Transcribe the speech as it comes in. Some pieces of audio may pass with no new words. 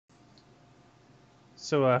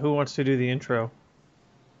So who wants to do the intro?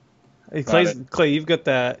 Hey, Got Clay, you've got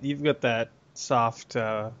that soft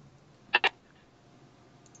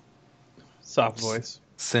voice.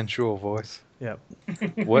 Sensual voice. Yep.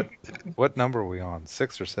 What number are we on?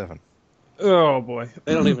 6 or 7? Oh boy.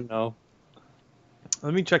 They don't even know.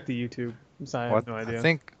 Let me check the YouTube. I have What? no idea. I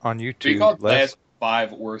think on We YouTube. call it last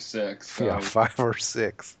 5 or 6. So. Yeah, 5 or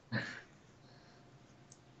 6.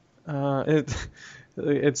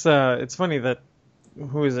 It's funny that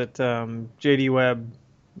who is it? JD Webb.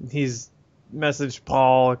 He's messaged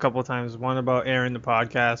Paul a couple of times. One about airing the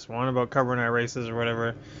podcast. One about covering our races or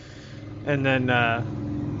whatever. And then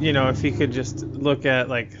if he could just look at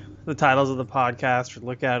like the titles of the podcast, or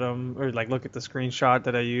look at them, or like look at the screenshot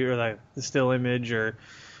that I use, or like the still image, and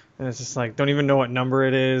it's just like don't even know what number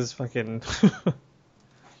it is. Fucking.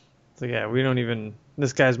 So yeah, we don't even.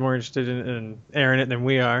 This guy's more interested in airing it than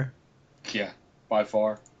we are. Yeah, by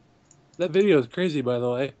far. That video is crazy, by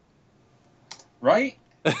the way. Right?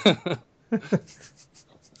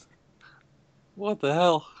 What the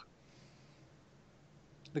hell?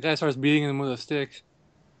 The guy starts beating him with a stick.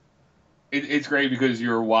 It's great because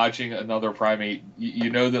you're watching another primate.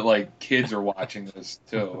 You know that like kids are watching this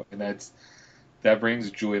too, and that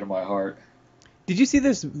brings joy to my heart. Did you see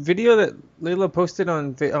this video that Layla posted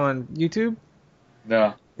on YouTube?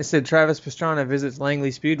 No. It said Travis Pastrana visits Langley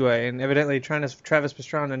Speedway, and evidently Travis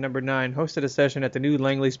Pastrana, number 9, hosted a session at the new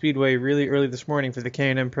Langley Speedway really early this morning for the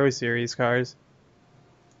K&M Pro Series cars.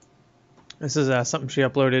 This is something she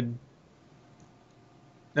uploaded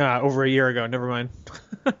over a year ago. Never mind.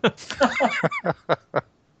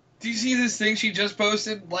 Do you see this thing she just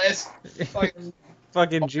posted last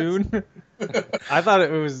fucking June? I thought it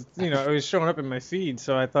was, it was showing up in my feed,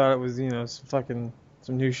 so I thought it was,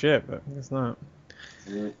 some new shit, but it's not.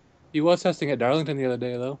 He was testing at Darlington the other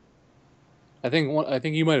day, though. I think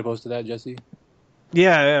you might have posted that, Jesse.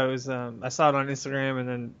 Yeah, it was. I saw it on Instagram, and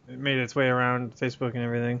then it made its way around Facebook and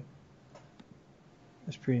everything.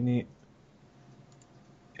 It's pretty neat.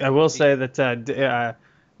 I will say that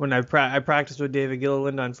when I practiced with David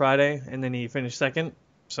Gilliland on Friday, and then he finished second.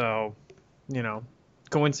 So,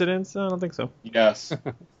 coincidence? I don't think so. Yes,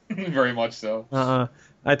 very much so.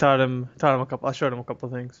 I taught him a couple. I showed him a couple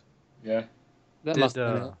of things. Yeah. That must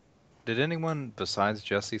have been it. Did anyone besides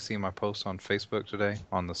Jesse see my post on Facebook today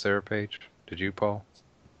on the SARA page? Did you, Paul?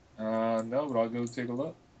 No, but I'll go take a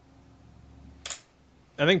look.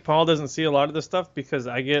 I think Paul doesn't see a lot of this stuff because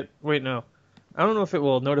I don't know if it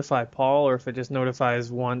will notify Paul or if it just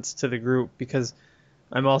notifies once to the group, because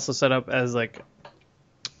I'm also set up as like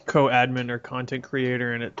co-admin or content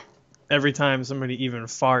creator, and every time somebody even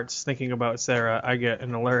farts thinking about SARA, I get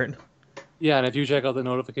an alert. Yeah, and if you check out the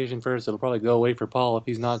notification first, it'll probably go away for Paul if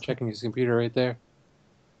he's not checking his computer right there.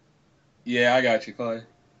 Yeah, I got you, Clay.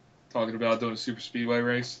 Talking about doing a super speedway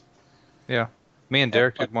race. Yeah. Me and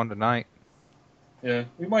Derek did one tonight. Yeah,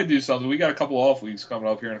 we might do something. We got a couple off weeks coming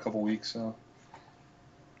up here in a couple weeks. So.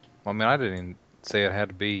 Well, I mean, I didn't even say it had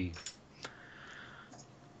to be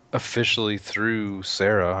officially through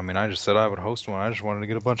SARA. I mean, I just said I would host one. I just wanted to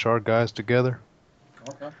get a bunch of our guys together.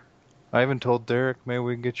 Okay. I even told Derek, maybe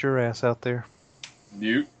we can get your ass out there.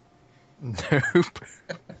 Nope. Nope.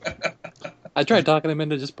 I tried talking him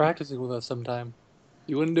into just practicing with us sometime.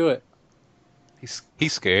 He wouldn't do it. He's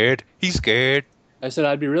scared. He's scared. I said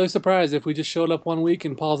I'd be really surprised if we just showed up one week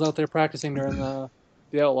and Paul's out there practicing during the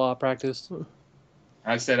outlaw practice.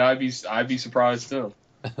 I said I'd be surprised too.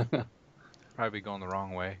 Probably going the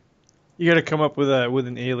wrong way. You got to come up with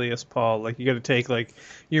an alias, Paul. Like you got to take like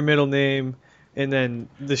your middle name and then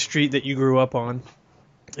the street that you grew up on,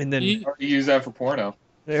 and then You use that for porno.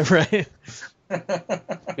 Yeah, right.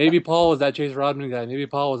 Maybe Paul was that Chase Rodman guy. Maybe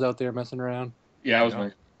Paul was out there messing around. Yeah, that was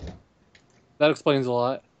me. That explains a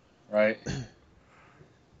lot. Right.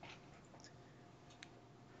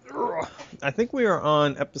 I think we are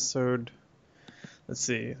on episode. Let's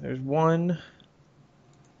see. There's 1,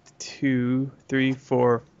 2, 3,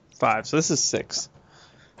 4, 5. So this is 6.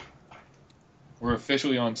 We're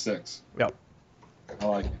officially on 6. Yep. I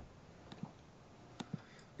like it.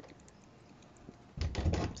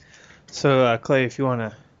 So Clay, if you want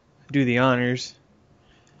to do the honors.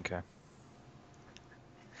 Okay.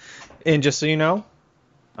 And just so you know,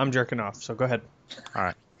 I'm jerking off. So go ahead. All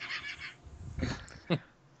right.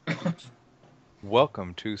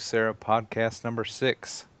 Welcome to SARA Podcast number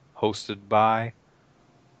 6, hosted by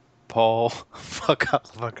Paul.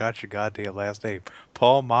 Forgot your goddamn last name.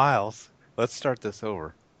 Paul Miles. Let's start this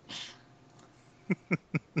over.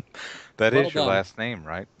 That Well is your done. last name,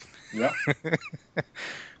 right? Yeah.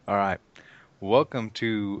 All right. Welcome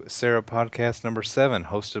to SARA Podcast number 7,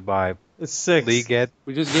 hosted by It's 6. League Ed.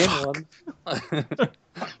 We just gave him one.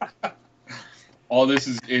 All this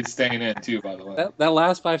is it's staying in too, by the way. That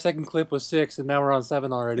last 5-second clip was 6, and now we're on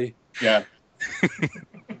 7 already. Yeah.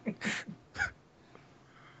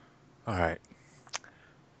 All right.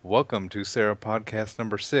 Welcome to SARA Podcast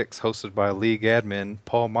number 6, hosted by League Admin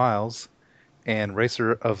Paul Miles and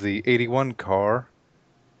racer of the 81 car,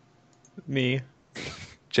 Me.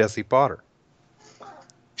 Jesse Potter.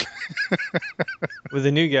 With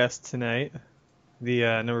a new guest tonight, the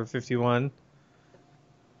number 51.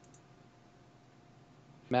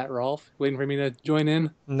 Matt Rolfe, waiting for me to join in.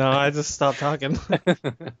 No, I just stopped talking.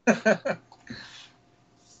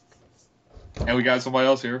 And we got somebody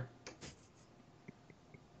else here.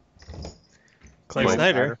 Clay Clay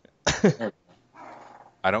Snyder.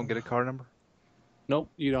 I don't get a car number? Nope,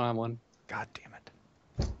 you don't have one. God damn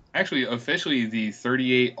it. Actually, officially the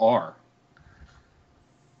 38R.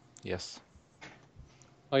 Yes,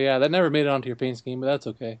 Oh yeah, that never made it onto your paint scheme, but that's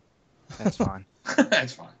okay. that's fine.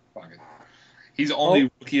 That's fine. Fuck it. He's only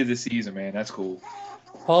rookie of the season, man. That's cool.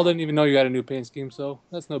 Paul didn't even know you had a new paint scheme, so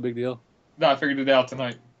that's no big deal. No, I figured it out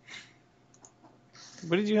tonight.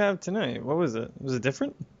 What did you have tonight? What was it? Was it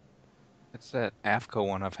different? It's that AFCO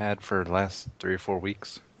one I've had for the last 3 or 4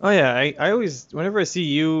 weeks. Oh yeah, I always, whenever I see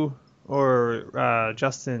you or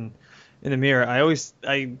Justin in the mirror,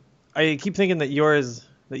 I keep thinking that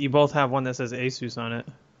you both have one that says Asus on it.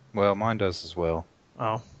 Well, mine does as well.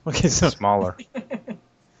 Oh, okay, so Smaller.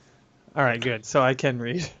 all right, good. So I can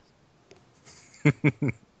read.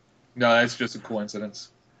 No, that's just a coincidence.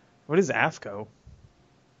 What is AFCO?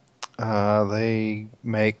 They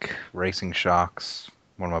make racing shocks.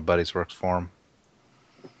 One of my buddies works for them.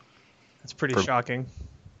 That's pretty shocking.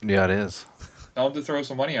 Yeah, it is. Tell him to throw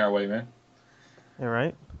some money our way, man. All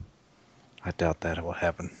right. I doubt that it will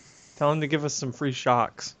happen. Tell him to give us some free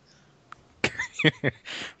shocks.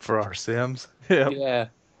 For our Sims? Yeah. Yeah.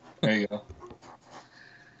 There you go.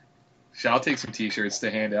 I'll take some T-shirts to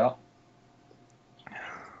hand out.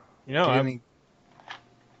 You know, Do you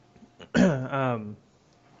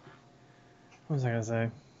what was I gonna say?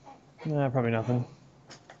 Nah, probably nothing.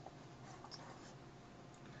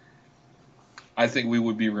 I think we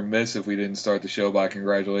would be remiss if we didn't start the show by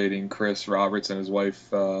congratulating Chris Roberts and his wife.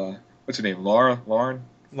 What's her name? Lauren. Lauren.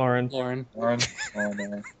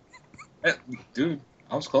 Eh, dude,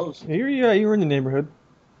 I was close. You were in the neighborhood.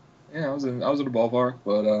 Yeah, I was in the ballpark.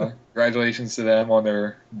 But congratulations to them on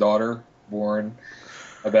their daughter, born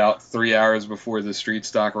about 3 hours before the street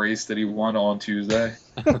stock race that he won on Tuesday.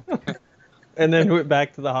 And then went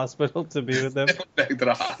back to the hospital to be with them. Back to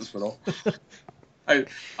the hospital. I'm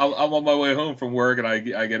on my way home from work, and I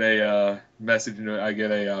get a message. I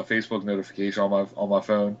get a Facebook notification on my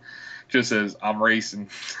phone. Just says I'm racing.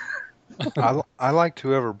 I liked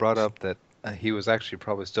whoever brought up that he was actually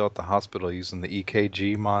probably still at the hospital using the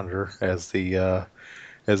EKG monitor as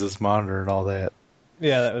his monitor and all that.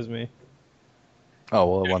 Yeah, that was me. Oh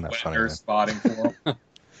well, it wasn't that funny. They're Then. spotting for him. And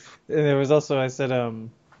there was also, I said,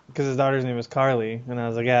 because his daughter's name was Carly, and I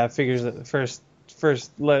was like, yeah, it figures that the first 3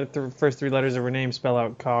 letters of her name spell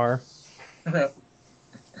out car. I'm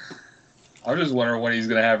just wondering when he's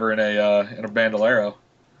gonna have her in a bandolero.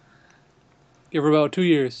 Give her about 2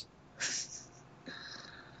 years.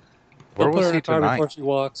 Where They'll put was her in he a car tonight? before she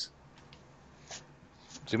walks.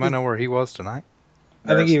 Do you might know where he was tonight?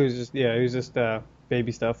 I think he was just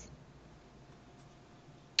baby stuff.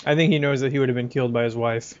 I think he knows that he would have been killed by his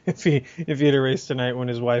wife if he had a race tonight when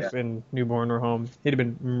his wife and newborn were home. He'd have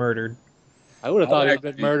been murdered. I would have I thought would he'd been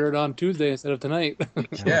actually- murdered on Tuesday instead of tonight.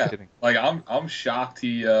 Yeah, kidding. like I'm shocked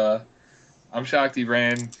he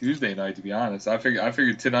ran Tuesday night. To be honest, I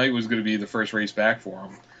figured tonight was gonna be the first race back for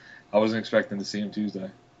him. I wasn't expecting to see him Tuesday.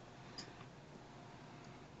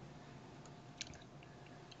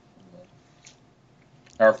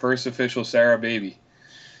 Our first official SARA baby.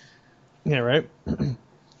 Yeah, right.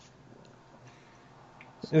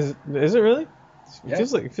 Is it really? Yeah.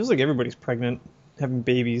 It feels like everybody's pregnant, having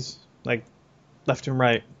babies, like left and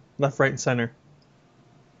right, left, right, and center.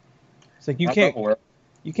 It's like you Not can't double,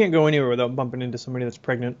 you can't go anywhere without bumping into somebody that's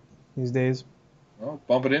pregnant these days. well,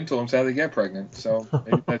 bump it into them so they get pregnant. So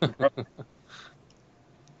maybe that's the problem.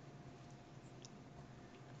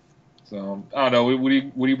 So I don't know. What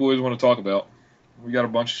do you boys want to talk about? We got a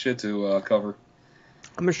bunch of shit to cover.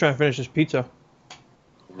 I'm just trying to finish this pizza.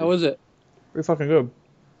 How was it? Pretty fucking good.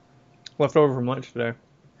 Left over from lunch today.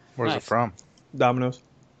 Where's it Nice. from? Domino's.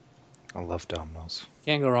 I love Domino's.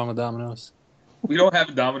 Can't go wrong with Domino's. We don't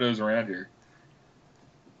have Domino's around here.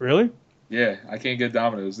 Really? Yeah, I can't get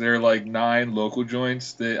Domino's. There are like 9 local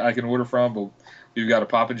joints that I can order from, but we've got a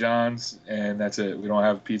Papa John's, and that's it. We don't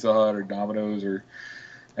have Pizza Hut or Domino's or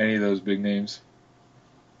any of those big names.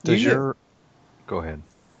 Does You get- your Go ahead.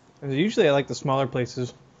 Usually I like the smaller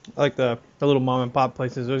places. I like the little mom and pop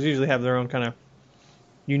places. Those usually have their own kind of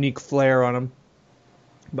unique flair on them.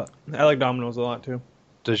 But I like Domino's a lot too.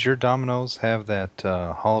 Does your Domino's have that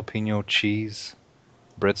jalapeno cheese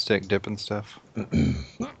breadstick dip and stuff? You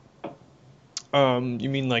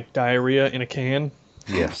mean like diarrhea in a can?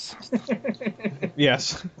 Yes.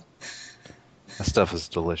 Yes. That stuff is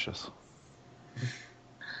delicious.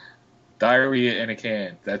 Diarrhea in a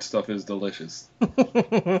can. That stuff is delicious.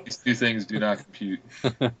 These two things do not compute.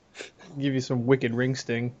 Give you some wicked ring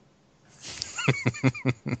sting.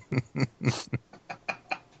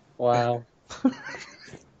 Wow.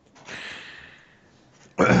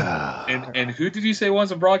 And who did you say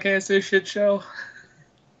wants to broadcast this shit show?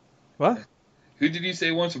 What? Who did you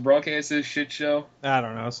say wants to broadcast this shit show? I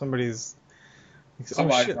don't know. Somebody's.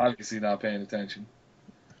 Somebody's shit. obviously not paying attention.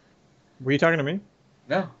 Were you talking to me?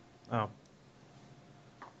 No. Oh.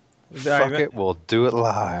 Fuck it, we'll do it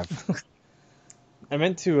live. I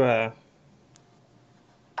meant to.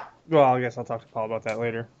 Well, I guess I'll talk to Paul about that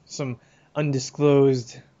later. Some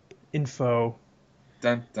undisclosed info.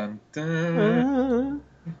 Dun dun dun.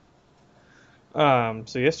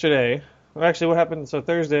 So yesterday, well, actually, what happened? So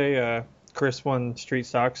Thursday, Chris won Street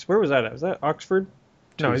Stocks. Where was that at? Was that Oxford?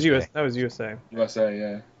 No, it was Tuesday. US. That was USA. USA,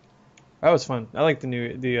 yeah. That was fun. I like the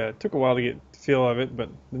new. Took a while to get the feel of it, but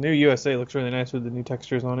the new USA looks really nice with the new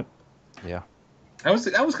textures on it. Yeah.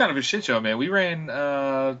 That was kind of a shit show, man. We ran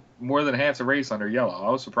more than half the race under yellow.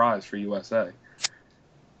 I was surprised for USA.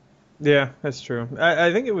 Yeah, that's true.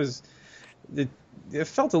 I think it was. It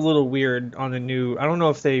felt a little weird on the new. I don't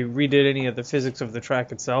know if they redid any of the physics of the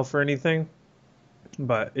track itself or anything,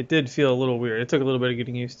 but it did feel a little weird. It took a little bit of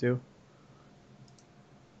getting used to.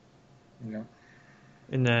 Yeah.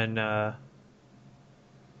 And then,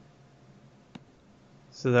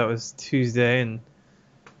 so that was Tuesday, and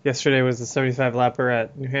yesterday was the 75 lapper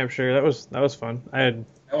at New Hampshire. That was fun. That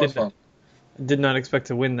was fun. Did not expect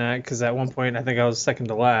to win that because at one point I think I was second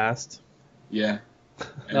to last. Yeah.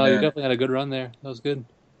 No, you definitely had a good run there. That was good.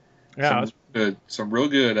 Yeah, some real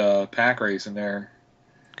good pack racing there.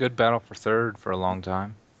 Good battle for third for a long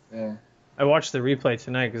time. Yeah. I watched the replay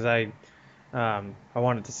tonight because I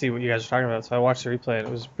wanted to see what you guys were talking about, so I watched the replay and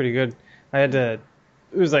it was pretty good. It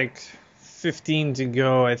was like 15 to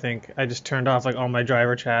go, I think. I just turned off like all my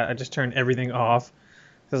driver chat. I just turned everything off.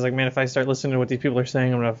 Because like, man, if I start listening to what these people are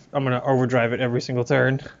saying, I'm gonna overdrive it every single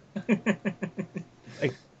turn.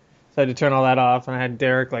 So I had to turn all that off, and I had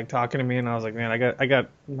Derek like talking to me, and I was like, man, I got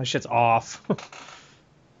my shit's off.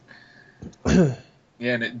 Yeah,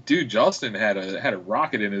 and dude, Justin had a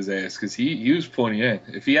rocket in his ass because he was pulling you in.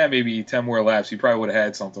 If he had maybe 10 more laps, he probably would have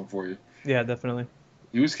had something for you. Yeah, definitely.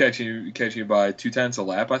 He was catching you by 2/10 a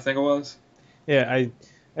lap, I think it was. Yeah,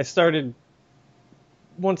 I started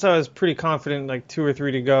once I was pretty confident, like 2 or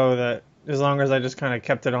 3 to go, that as long as I just kind of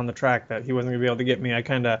kept it on the track, that he wasn't gonna be able to get me. I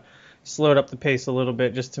kind of slowed up the pace a little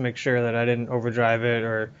bit just to make sure that I didn't overdrive it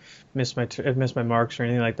or miss my marks or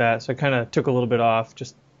anything like that. So I kind of took a little bit off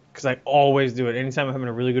just because I always do it. Anytime I'm having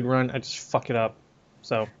a really good run, I just fuck it up.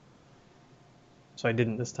 So I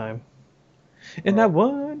didn't this time. And I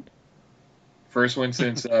won. First win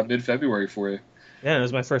since mid-February for you. Yeah, it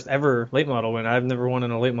was my first ever late model win. I've never won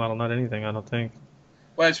in a late model, not anything, I don't think.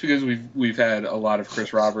 Well, that's because we've had a lot of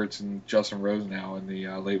Chris Roberts and Justin Rose now in the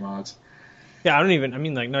late mods. Yeah, I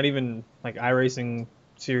mean, like, not even, like, iRacing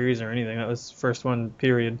series or anything. That was the first one,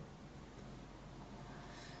 period.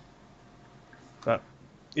 But,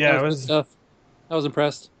 yeah, That was good stuff. I was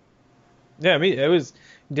impressed. Yeah, it was,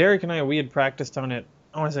 Derek and I, we had practiced on it,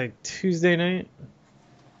 I want to say Tuesday night,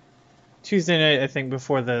 I think,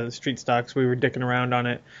 before the street stocks. We were dicking around on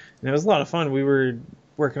it, and it was a lot of fun. We were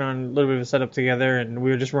working on a little bit of a setup together, and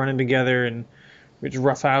we were just running together, and we were just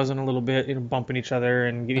roughhousing a little bit, bumping each other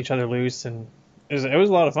and getting each other loose, and it was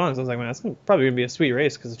a lot of fun. So I was like, man, that's probably going to be a sweet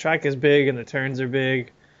race, because the track is big and the turns are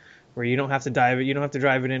big, where you don't have to dive it, you don't have to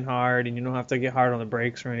drive it in hard, and you don't have to get hard on the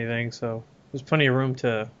brakes or anything, so there's plenty of room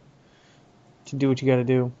to do what you got to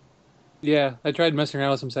do. Yeah, I tried messing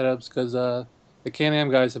around with some setups because the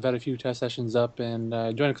Can-Am guys have had a few test sessions up, and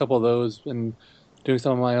I joined a couple of those and doing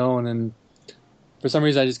some of my own, and for some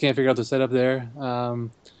reason I just can't figure out the setup there.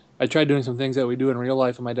 I tried doing some things that we do in real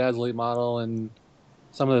life on my dad's late model, and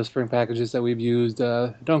some of the spring packages that we've used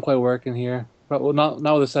don't quite work in here. But, well, not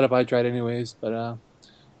with the setup I tried anyways, but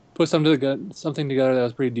put something together that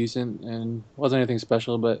was pretty decent and wasn't anything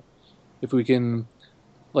special, but if we can,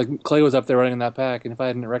 like Clay was up there running in that pack, and if I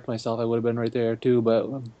hadn't wrecked myself, I would have been right there too, but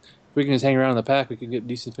if we can just hang around in the pack, we can get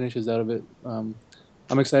decent finishes out of it. I'm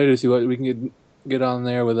excited to see what we can get on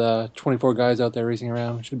there with 24 guys out there racing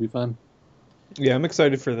around. It should be fun. Yeah, I'm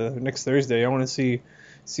excited for the next Thursday. I want to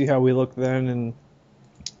see how we look then, and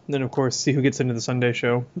then of course see who gets into the Sunday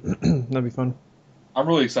show. That'd be fun. I'm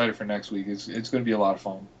really excited for next week. It's going to be a lot of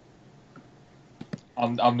fun.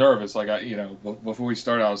 I'm nervous. Like before we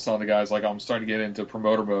started, I was telling the guys like I'm starting to get into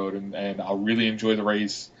promoter mode, and I'll really enjoy the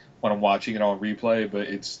race when I'm watching it on replay. But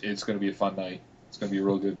it's going to be a fun night. It's going to be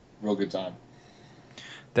a real good time.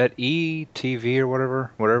 That ETV or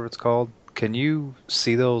whatever it's called, can you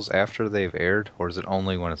see those after they've aired, or is it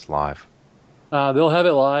only when it's live? They'll have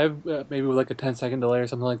it live, maybe with like a 10-second delay or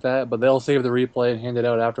something like that, but they'll save the replay and hand it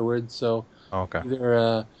out afterwards. So Okay.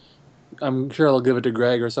 either I'm sure I'll give it to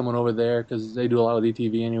Greg or someone over there because they do a lot with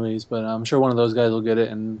ETV anyways. But I'm sure one of those guys will get it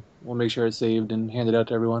and we'll make sure it's saved and hand it out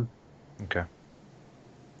to everyone. Okay.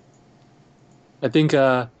 I think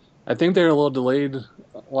they're a little delayed,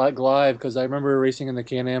 like live, because I remember racing in the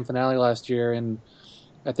Can-Am finale last year, and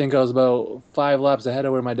I think I was about 5 laps ahead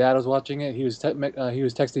of where my dad was watching it. He was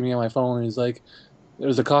texting me on my phone, and he's like, there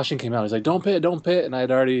was a caution came out. He's like, don't pit, and I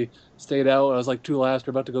had already stayed out. I was like 2 laps,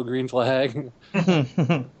 we're about to go green flag.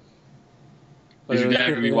 But Is it your was dad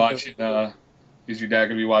going to be watching? Is your dad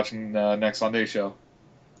going to be watching next Sunday show?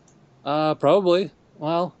 Probably.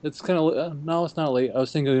 Well, it's kind of no, it's not late. I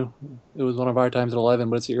was thinking it was one of our times at 11,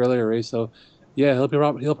 but it's the earlier race, so yeah, he'll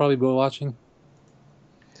probably be watching.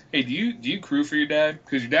 Hey, do you crew for your dad?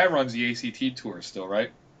 Because your dad runs the ACT tour still, right?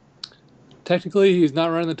 Technically, he's not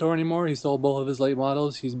running the tour anymore. He sold both of his late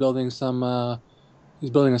models. He's building he's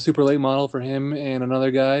building a super late model for him and another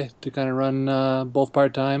guy to kind of run both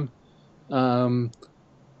part time. What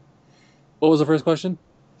was the first question?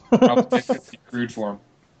 I was thinking you crewed for him.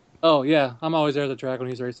 Oh yeah, I'm always there at the track when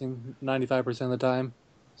he's racing, 95% of the time.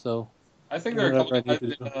 So I think there are a couple whatever I guys.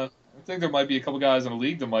 need to do. I think there might be a couple guys in the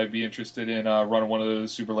league that might be interested in running one of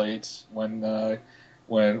those super lates when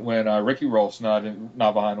Ricky Rolf's not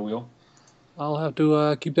behind the wheel. I'll have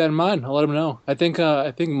to keep that in mind. I'll let him know. I think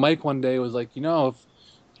Mike one day was like, if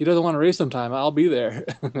he doesn't want to race sometime, I'll be there.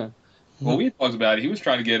 Well, we talked about it. He was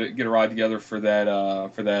trying to get a ride together for that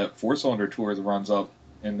 4-cylinder tour that runs up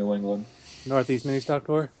in New England. Northeast Mini Stock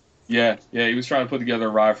Tour. Yeah, he was trying to put together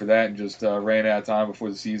a ride for that and just ran out of time before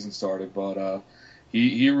the season started. But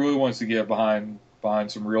he really wants to get behind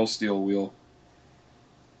some real steel wheel.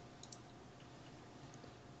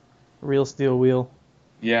 Real steel wheel.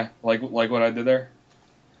 Yeah, like what I did there.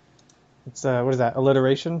 It's what is that?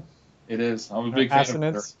 Alliteration? It is. I'm a big fan of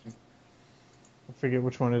Assonance? alliteration. I forget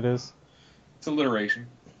which one it is. It's alliteration.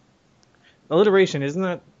 Alliteration, isn't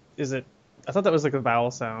that? Is it? I thought that was like a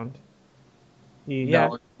vowel sound. Yeah.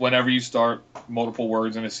 No, whenever you start multiple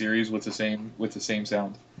words in a series with the same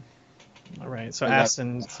sound. All right. So Is that-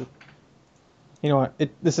 assonance. You know what?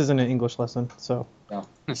 This isn't an English lesson, so. No,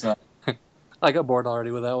 it's not. I got bored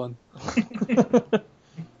already with that one.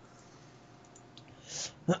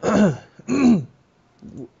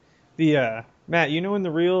 Matt, you know when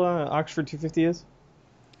the real Oxford 250 is?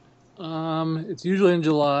 It's usually in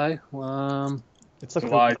July. It's like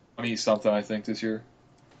July 20 something, I think, this year.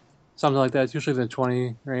 Something like that. It's usually in the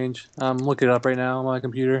 20 range. I'm looking it up right now on my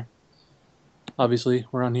computer. Obviously,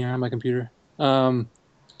 we're on here on my computer.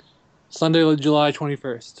 Sunday, July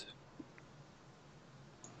 21st.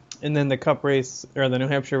 And then the Cup race or the New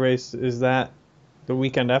Hampshire race, is that the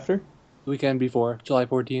weekend after? The weekend before, July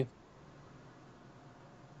 14th.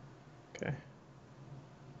 Okay.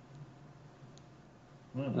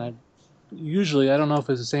 And I don't know if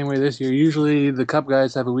it's the same way this year. Usually the Cup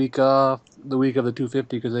guys have a week off the week of the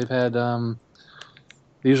 250 because they've had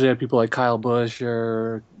they usually have people like Kyle Busch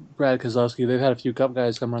or Brad Kozlowski. They've had a few Cup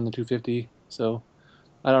guys come run the 250. So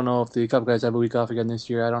I don't know if the Cup guys have a week off again this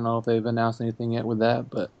year. I don't know if they've announced anything yet with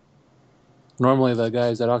that, but normally the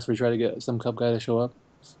guys at Oxford try to get some Cup guy to show up.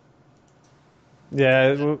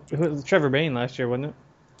 Yeah, it was Trevor Bain last year, wasn't it?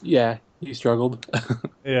 Yeah, he struggled.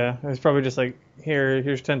 Yeah, it was probably just like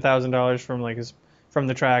here's $10,000 from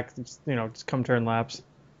the track. Just come turn laps.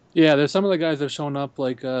 Yeah, there's some of the guys that have shown up.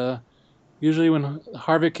 Like usually when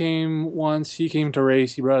Harvick came once, he came to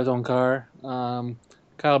race. He brought his own car.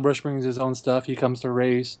 Kyle Busch brings his own stuff. He comes to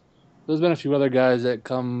race. There's been a few other guys that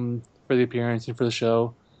come for the appearance and for the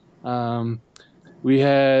show. We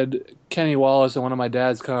had Kenny Wallace in one of my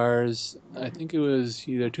dad's cars. I think it was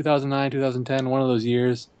either 2009, 2010, one of those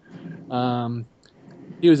years.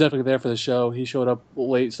 He was definitely there for the show. He showed up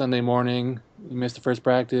late Sunday morning. He missed the first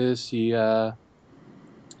practice. He was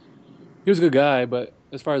a good guy, but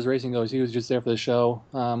as far as racing goes, he was just there for the show.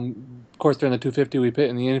 Of course, during the 250, we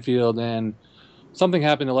pit in the infield, and something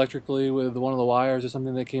happened electrically with one of the wires or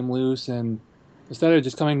something that came loose. And instead of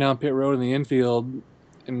just coming down pit road in the infield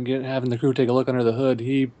and having the crew take a look under the hood,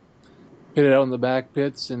 he pitted out in the back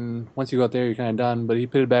pits, and once you go out there, you're kind of done. But he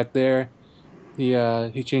pitted back there. He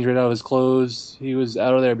changed right out of his clothes. He was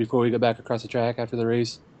out of there before we got back across the track after the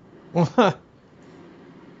race. That's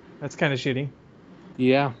kind of shitty.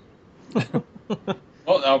 Yeah.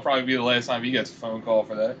 Well, that'll probably be the last time he gets a phone call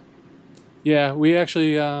for that. Yeah, we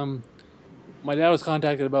actually, my dad was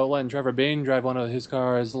contacted about letting Trevor Bain drive one of his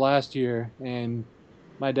cars last year, and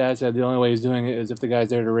my dad said the only way he's doing it is if the guy's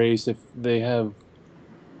there to race, if they have,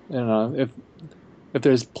 I don't know, if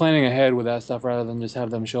there's planning ahead with that stuff rather than just have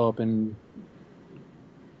them show up and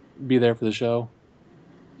be there for the show.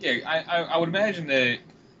 Yeah, I would imagine that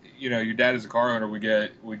your dad as a car owner would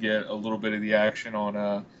get a little bit of the action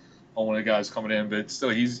on one of the guys coming in, but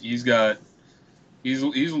still he's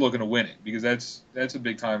looking to win it because that's a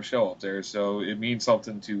big time show up there. So it means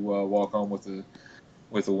something to walk home with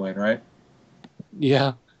a win, right?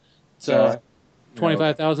 Yeah. So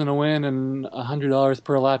 25,000 to win and $100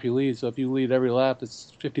 per lap you lead. So if you lead every lap,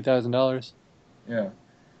 it's $50,000. Yeah.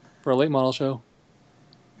 For a late model show.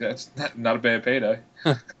 That's not a bad payday.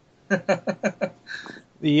 The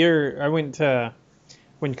year I went to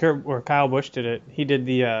when Kyle Busch did it, he did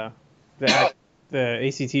the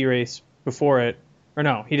ACT race before it, or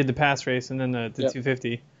no, he did the pass race and then the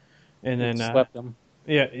 250, and then swept them.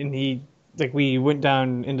 Yeah, and we went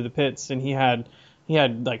down into the pits and he had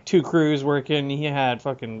like two crews working. He had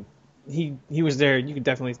he was there. You could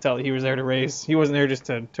definitely tell he was there to race. He wasn't there just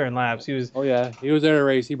to turn laps. He was. Oh yeah, he was there to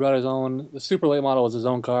race. He brought his own. The super late model was his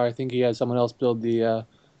own car. I think he had someone else build the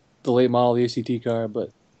late model, the ACT car, but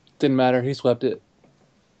didn't matter. He swept it.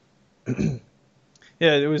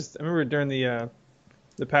 Yeah, it was. I remember during the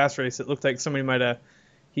pass race, it looked like somebody might have.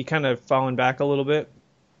 He kind of fallen back a little bit,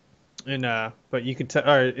 and but you could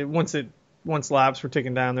tell. Once laps were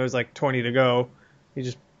ticking down, there was like 20 to go. He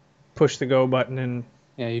just pushed the go button and.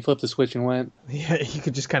 Yeah, he flipped the switch and went. Yeah, you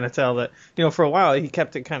could just kind of tell that, for a while he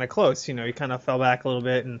kept it kind of close. He kind of fell back a little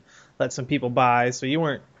bit and let some people by. So you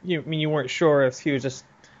weren't sure if he was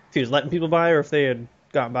letting people by or if they had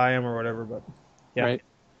gotten by him or whatever. But yeah. Right.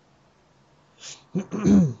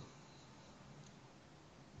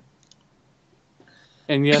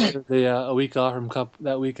 And yes, a week off from Cup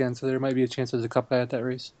that weekend, so there might be a chance there's a Cup guy at that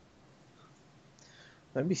race.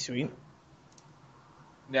 That'd be sweet.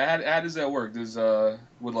 Now, how does that work?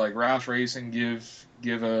 Would like Roush Racing give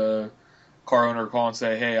a car owner a call and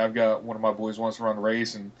say, hey, I've got one of my boys wants to run a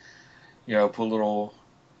race, and put a little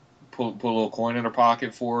coin in their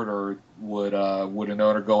pocket for it, or would an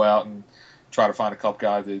owner go out and try to find a Cup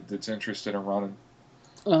guy that's interested in running?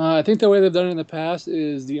 I think the way they've done it in the past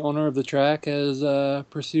is the owner of the track has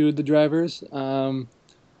pursued the drivers.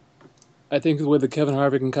 I think with the Kevin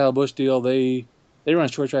Harvick and Kyle Busch deal, they run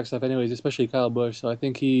short track stuff anyways, especially Kyle Busch. So I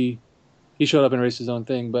think he showed up and raced his own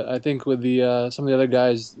thing. But I think with the some of the other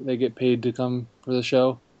guys, they get paid to come for the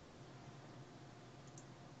show.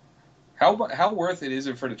 How worth it is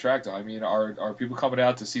it for the track though? I mean, are people coming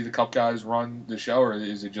out to see the Cup guys run the show, or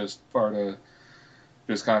is it just part of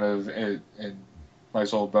just kind of a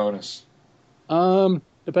nice old bonus?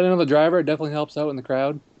 Depending on the driver, it definitely helps out in the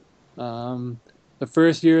crowd. The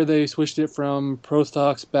first year they switched it from Pro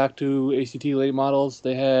Stocks back to ACT late models.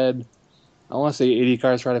 They had, I want to say 80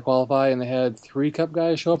 cars try to qualify, and they had 3 Cup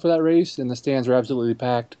guys show up for that race, and the stands were absolutely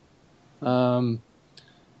packed.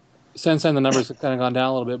 Since then, the numbers have kind of gone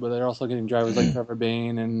down a little bit, but they're also getting drivers like Trevor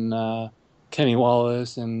Bain and Kenny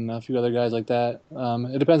Wallace and a few other guys like that.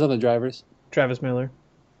 It depends on the drivers. Travis Miller.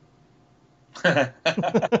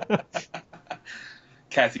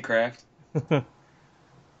 Kathy Kraft.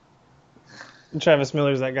 Travis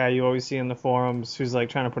Miller's that guy you always see in the forums who's like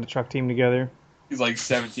trying to put a truck team together. He's like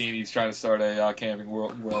 17. He's trying to start a Camping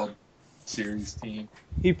World Series team.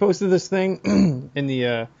 He posted this thing in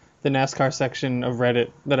the NASCAR section of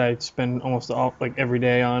Reddit that I spend almost every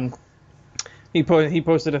day on. He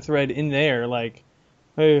posted a thread in there like,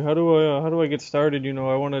 hey, how do I get started?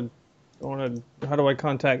 I want to how do I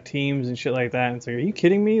contact teams and shit like that? And it's like, are you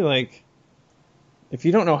kidding me? Like, if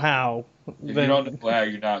you don't know how, if you don't know how,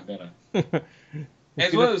 you're not gonna.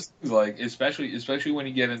 As well as like, especially when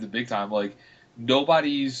you get into big time, like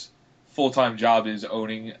nobody's full-time job is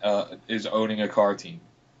owning a car team.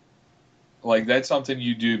 Like that's something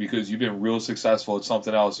you do because you've been real successful at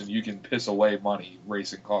something else, and you can piss away money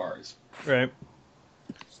racing cars. Right.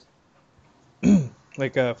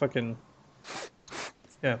 Like fucking.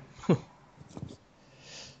 Yeah.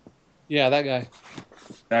 Yeah, that guy.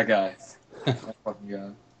 That guy. That fucking guy.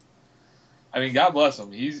 I mean, God bless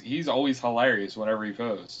him. He's always hilarious whenever he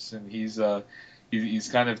posts, and he's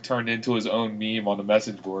kind of turned into his own meme on the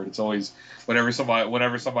message board. It's always whenever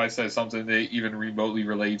somebody says something that even remotely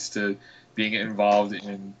relates to being involved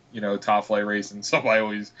in, top flight racing. Somebody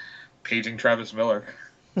always paging Travis Miller.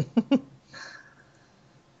 It's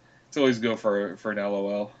always good for an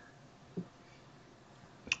LOL.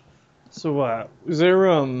 So, was there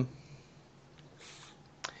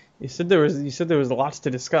you said there was lots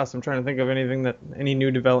to discuss. I'm trying to think of any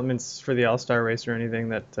new developments for the All-Star race or anything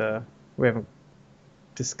that we haven't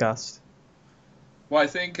discussed. Well, I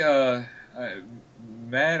think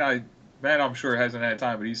Matt, I'm sure hasn't had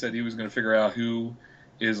time, but he said he was going to figure out who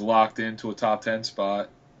is locked into a top 10 spot,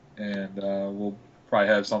 and we'll probably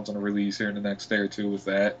have something to release here in the next day or two with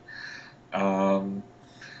that. I'm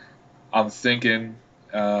thinking,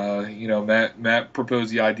 Matt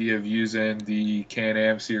proposed the idea of using the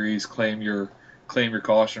Can-Am series claim your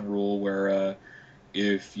caution rule, where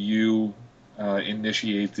if you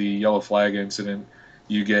initiate the yellow flag incident,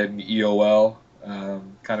 you get an EOL,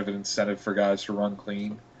 kind of an incentive for guys to run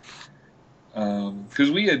clean.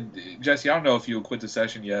 Because we had, Jesse, I don't know if you quit the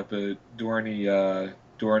session yet, but during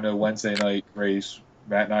the Wednesday night race,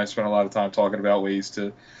 Matt and I spent a lot of time talking about ways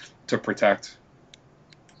to protect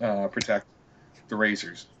the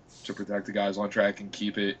racers, to protect the guys on track and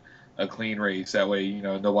keep it a clean race. That way,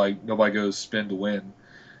 nobody goes spin to win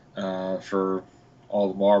for all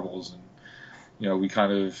the marbles. And we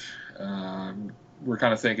kind of we're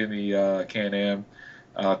kind of thinking the Can-Am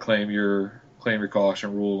claim your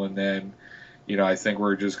caution rule, and then I think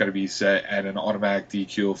we're just going to be set at an automatic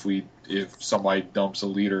DQ if somebody dumps a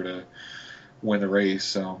leader to win the race.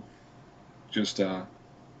 So just some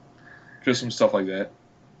stuff like that.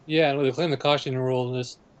 Yeah, and with the claim the caution rule,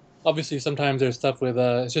 just obviously sometimes there's stuff with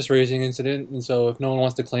it's just racing incident, and so if no one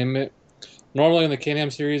wants to claim it, normally in the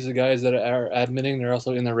Can-Am series, the guys that are admitting, they're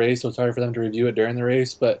also in the race, so it's hard for them to review it during the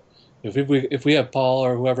race. But if we have Paul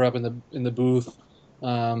or whoever up in the booth,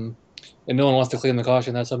 and no one wants to claim the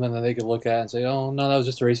caution, that's something that they could look at and say, oh no, that was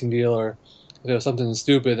just a racing deal, or if it was something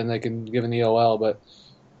stupid, then they can give an EOL. But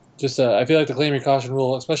just I feel like the claim your caution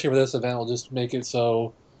rule, especially for this event, will just make it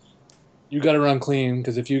so you got to run clean,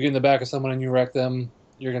 because if you get in the back of someone and you wreck them,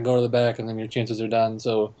 you're going to go to the back and then your chances are done.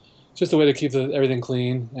 So it's just a way to keep everything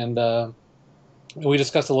clean. And we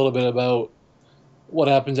discussed a little bit about what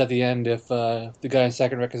happens at the end if the guy in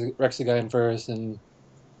second wrecks the guy in first, and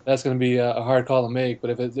that's going to be a hard call to make.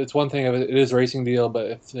 But if it's one thing, if it is a racing deal, but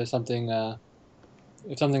if there's something,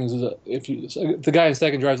 if the guy in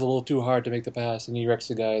second drives a little too hard to make the pass and he wrecks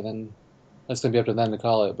the guy, then that's going to be up to them to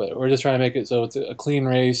call it. But we're just trying to make it so it's a clean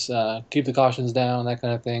race, keep the cautions down, that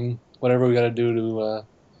kind of thing. Whatever we got to do to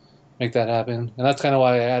make that happen. And that's kind of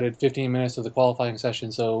why I added 15 minutes to the qualifying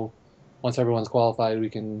session, so once everyone's qualified, we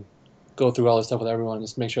can go through all this stuff with everyone,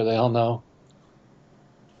 just make sure they all know.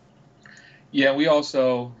 Yeah, we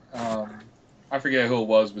also, I forget who it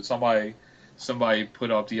was, but somebody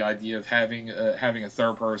put up the idea of having a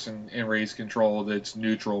third person in race control that's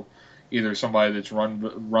neutral, either somebody that's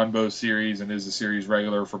run both series and is a series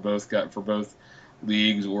regular for both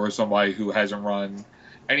leagues, or somebody who hasn't run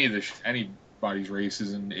anybody's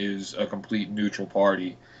races and is a complete neutral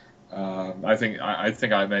party. I think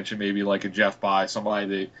I mentioned maybe like a Jeff By,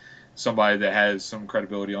 somebody that has some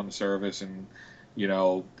credibility on the service and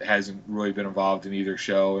hasn't really been involved in either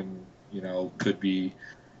show, and could be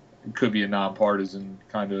a nonpartisan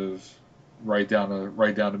kind of right down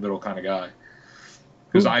the middle kind of guy.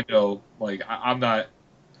 Because I know, like,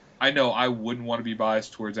 I know I wouldn't want to be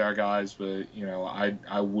biased towards our guys, but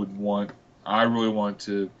I really want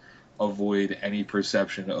to avoid any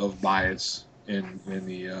perception of bias in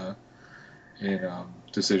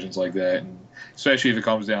decisions like that, and especially if it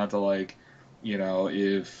comes down to, like,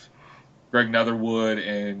 if Greg Netherwood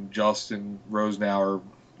and Justin Rosenauer,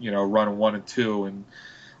 running 1 and 2, and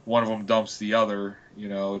one of them dumps the other,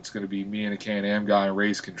 it's going to be me and a Can-Am guy in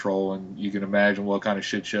race control, and you can imagine what kind of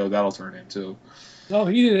shit show that'll turn into. No,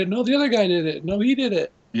 he did it. No, the other guy did it. No, he did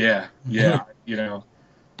it. Yeah.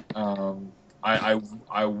 I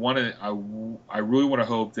really want to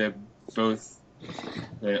hope that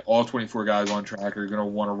all 24 guys on track are going to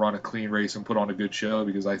want to run a clean race and put on a good show,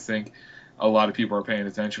 because I think a lot of people are paying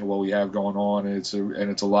attention to what we have going on, and it's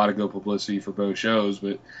a lot of good publicity for both shows.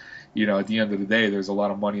 But at the end of the day, there's a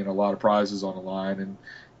lot of money and a lot of prizes on the line, and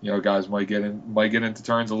guys might get into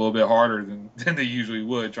turns a little bit harder than they usually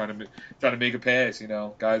would, trying to make a pass.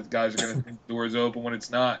 Guys are going to think the doors open when it's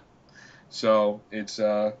not. So it's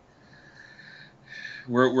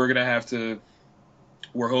we're gonna have to.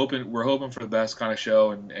 We're hoping for the best kind of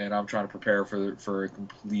show, and I'm trying to prepare for a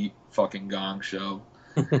complete fucking gong show,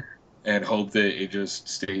 and hope that it just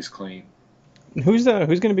stays clean. Who's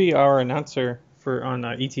going to be our announcer on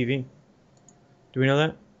ETV? Do we know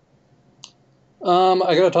that?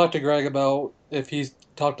 I got to talk to Greg about if he's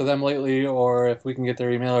talked to them lately or if we can get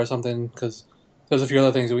their email or something, because there's a few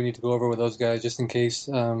other things that we need to go over with those guys just in case.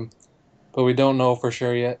 But we don't know for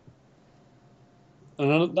sure yet.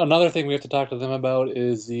 Another thing we have to talk to them about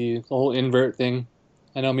is the whole invert thing.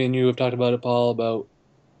 I know me and you have talked about it, Paul, about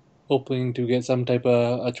hoping to get some type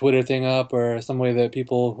of a Twitter thing up or some way that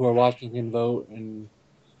people who are watching can vote and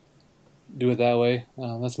do it that way.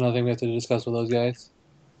 That's another thing we have to discuss with those guys.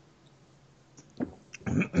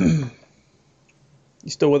 You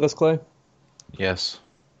still with us, Clay? Yes.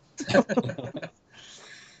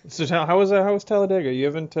 So how was Talladega? You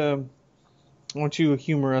haven't. Why don't you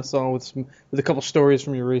humor us all with a couple stories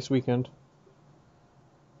from your race weekend?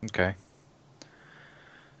 Okay.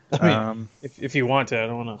 I mean, if you want to, I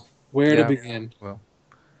don't want to. Where Yeah. to begin? Well,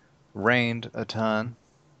 rained a ton.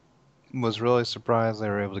 Was really surprised they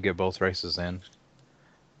were able to get both races in.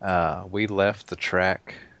 We left the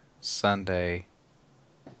track Sunday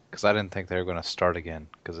because I didn't think they were going to start again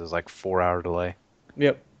because it was like 4-hour delay.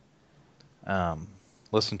 Yep.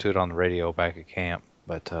 Listened to it on the radio back at camp,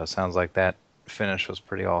 but sounds like that finish was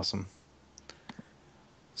pretty awesome.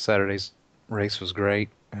 Saturday's race was great.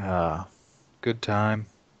 Good time.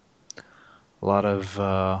 A lot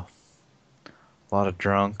of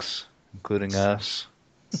drunks, including us.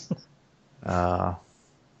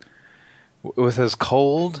 With as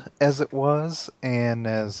cold as it was and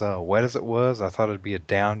as wet as it was, I thought it'd be a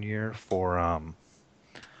down year for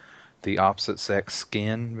the opposite sex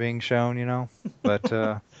skin being shown, you know. But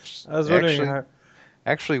I was wondering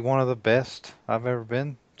actually one of the best I've ever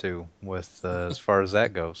been to with as far as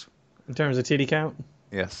that goes. in terms of titty count.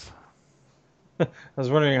 Yes. I was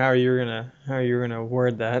wondering how you were gonna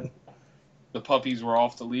word that. The puppies were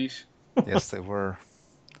off the leash. Yes, they were.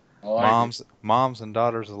 I like Moms and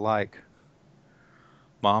daughters alike.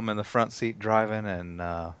 Mom in the front seat driving and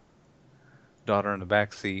daughter in the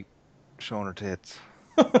back seat showing her tits.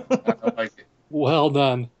 it. I like it. Well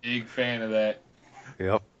done. Big fan of that.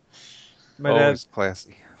 Yep. My Always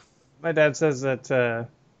classy. dad says that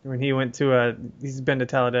when he went to he's been to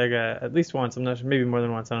Talladega at least once. I'm not sure, maybe more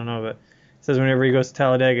than once. I don't know, but he says whenever he goes to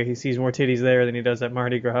Talladega, he sees more titties there than he does at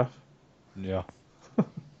Mardi Gras. Yeah.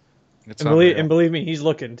 It's And believe me, he's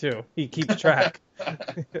looking too. He keeps track.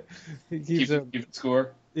 He keeps Keep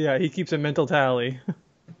score. Yeah, he keeps a mental tally.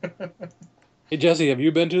 Hey, Jesse, have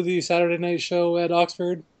you been to the Saturday night show at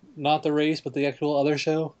Oxford? Not the race, but the actual other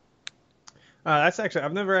show? That's actually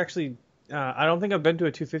I've never actually. I don't think I've been to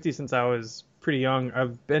a 250 since I was pretty young.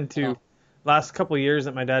 I've been to last couple of years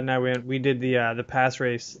that my dad and I went. We did the pass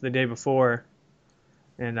race the day before,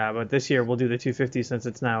 and but this year we'll do the 250 since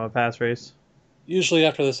it's now a pass race. Usually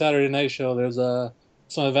after the Saturday night show, there's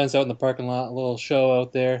some events out in the parking lot, a little show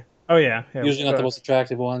out there. Oh yeah. Usually not the most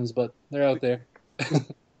attractive ones, but they're out there.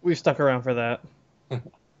 We've stuck around for that.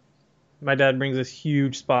 My dad brings this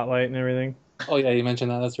huge spotlight and everything. Oh yeah, you mentioned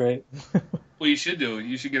that. That's right. Well, you should do.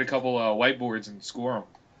 You should get a couple whiteboards and score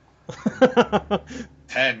them.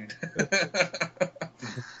 10.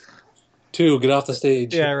 2, get off the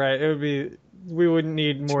stage. Yeah, right. It would be. We wouldn't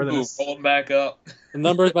need more than. Roll them back up. The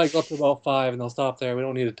numbers might go up to about 5, and they'll stop there. We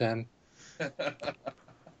don't need a 10.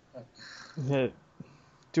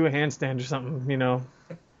 Do a handstand or something, you know.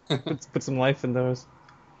 Put some life in those.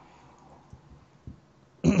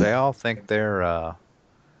 They all think they're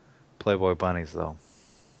Playboy bunnies, though.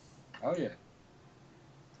 Oh yeah.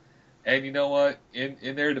 And you know what?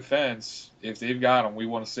 In their defense, if they've got them, we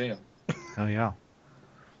want to see them. Oh yeah.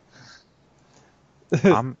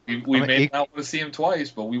 We may not want to see them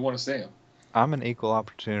twice, but we want to see them. I'm an equal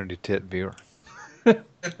opportunity tit viewer.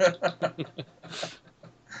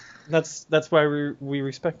 That's why we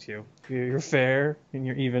respect you. You're fair and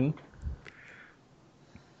you're even.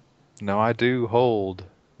 No, I do hold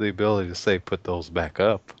the ability to say put those back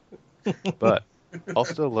up, but I'll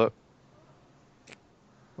still look.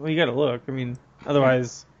 Well, you gotta look. I mean,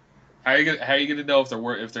 otherwise. How are you gonna know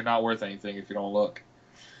if they're not worth anything if you don't look?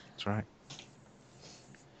 That's right.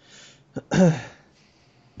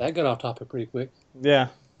 That got off topic pretty quick. Yeah.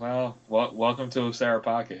 Well, welcome to a SARA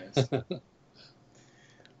Podcast.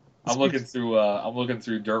 I'm looking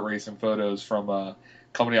through dirt racing photos from a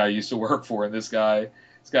company I used to work for, and this guy's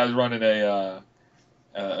running a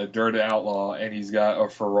dirt outlaw, and he's got a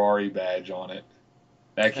Ferrari badge on it.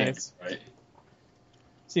 That can't be right.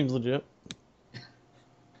 Seems legit.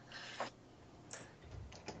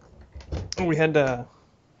 We had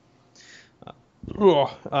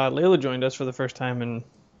Layla joined us for the first time in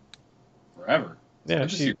forever. Yeah,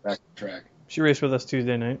 she's back on track. She raced with us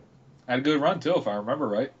Tuesday night. Had a good run too, if I remember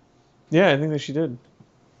right. Yeah, I think that she did.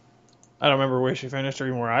 I don't remember where she finished or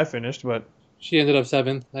even where I finished, but she ended up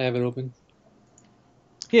 7th. I have it open.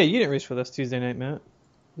 Yeah, you didn't race with us Tuesday night, Matt.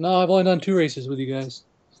 No, I've only done 2 races with you guys.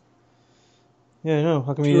 Yeah, I know.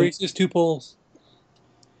 How come 2 you races, 2 poles.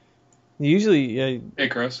 usually Hey,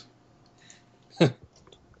 Chris.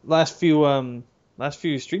 last few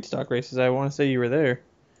street stock races? I want to say you were there,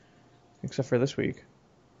 except for this week.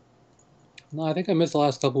 No, I think I missed the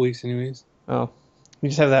last couple weeks anyways. Oh, you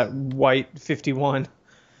just have that white 51,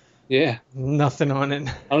 Yeah. nothing on it.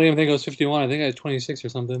 I don't even think it was 51. I think I had 26 or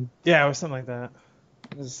something. Yeah, it was something like that.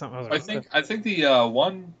 It was something I think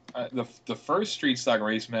the first street stock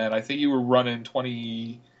race, man. I think you were running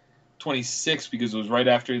 26 because it was right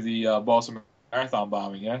after the Boston Marathon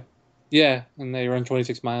bombing. Yeah. Yeah, and they run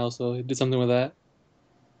 26 miles, so I did something with that.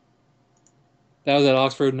 That was at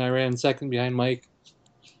Oxford, and I ran second behind Mike.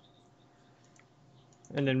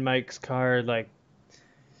 And then Mike's car like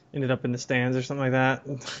ended up in the stands or something like that.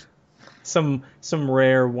 Some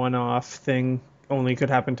rare one-off thing only could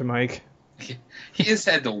happen to Mike. He has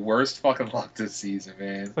had the worst fucking luck this season,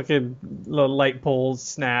 man. Fucking the light pole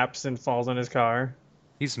snaps and falls on his car.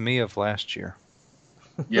 He's me of last year.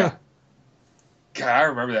 Yeah. God, I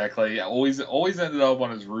remember that, Clay. Always ended up on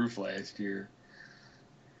his roof last year.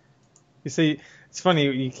 You see, it's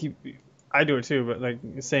funny. I do it too, but like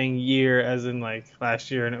saying year as in like last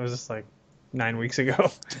year, and it was just like 9 weeks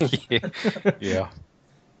ago. Yeah.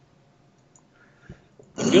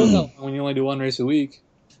 It feels that way when you only do 1 race a week.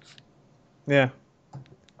 Yeah.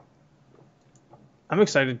 I'm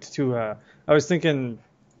excited to. I was thinking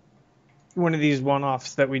one of these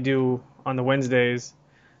one-offs that we do on the Wednesdays.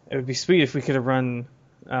 It would be sweet if we could have run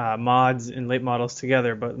mods and late models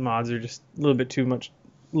together, but mods are just a little bit too much,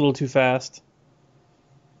 a little too fast.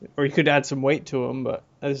 Or you could add some weight to them, but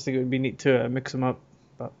I just think it would be neat to mix them up.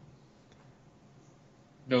 But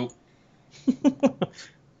Nope.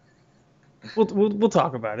 we'll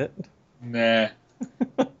talk about it. Nah.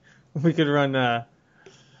 We could run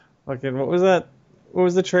fucking what was that? What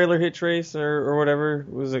was the trailer hitch race or whatever?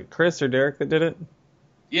 Was it Chris or Derek that did it?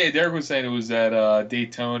 Yeah, Derek was saying it was at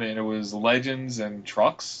Daytona, and it was Legends and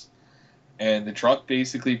trucks, and the truck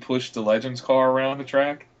basically pushed the Legends car around the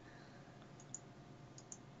track.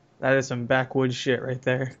 That is some backwoods shit right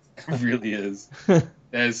there. It really is. That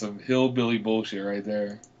is some hillbilly bullshit right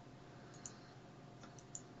there.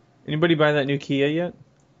 Anybody buy that new Kia yet?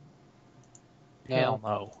 Hell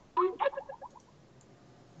no.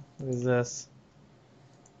 What is this?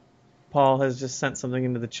 Paul has just sent something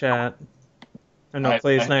into the chat. Oh no,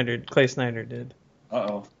 Clay Snyder did.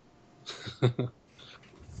 Uh-oh.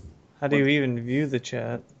 How do you even view the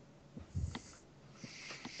chat?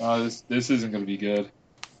 This isn't going to be good.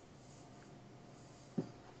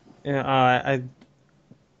 Yeah,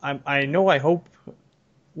 I know I hope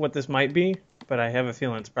what this might be, but I have a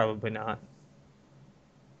feeling it's probably not.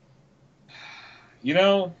 You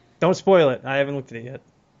know, Don't spoil it. I haven't looked at it yet.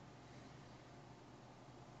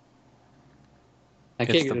 I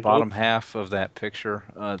can't It's get the it bottom open. half of that picture.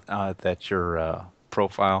 That's your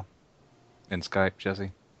profile in Skype,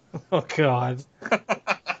 Jesse. Oh God.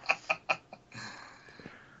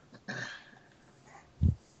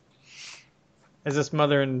 Is this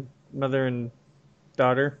mother and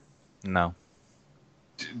daughter? No.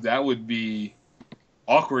 that would be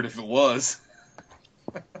awkward if it was.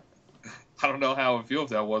 I don't know how I would feel if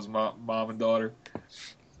that was mom and daughter.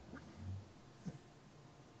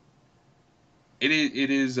 It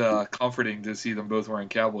is comforting to see them both wearing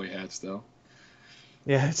cowboy hats, though.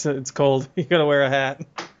 Yeah, it's cold. You gotta wear a hat.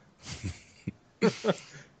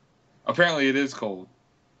 Apparently, it is cold.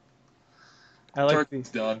 I like Turkey's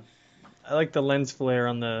done. I like the lens flare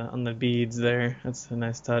on the beads there. That's a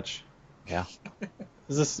nice touch. Yeah.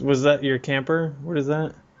 Was that your camper? What is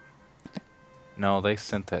that? No, they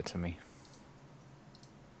sent that to me.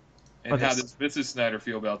 And how does Mrs. Snyder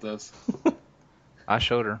feel about this? I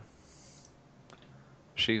showed her.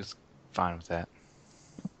 She's fine with that.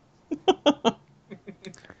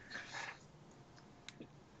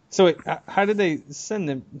 So wait, how did they send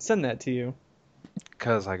that to you?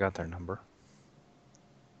 Because I got their number.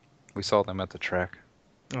 We saw them at the track.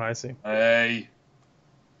 Oh, I see. Hey,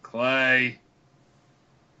 Clay.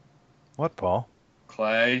 What, Paul?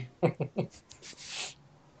 Clay.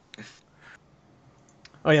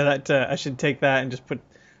 Oh yeah, that I should take that and just put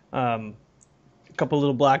a couple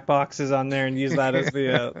little black boxes on there and use that as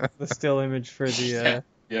the still image for the.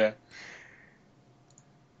 Yeah.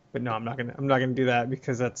 But no, I'm not gonna do that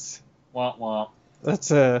because that's Womp womp.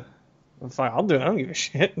 fine. I'll do it. I don't give a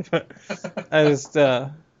shit. But I just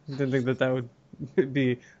didn't think that would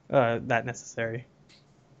be that necessary.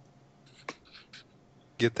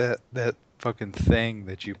 Get that fucking thing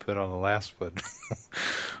that you put on the last one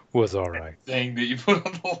was all right. Thing that you put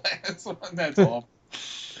on the last one. That's awful.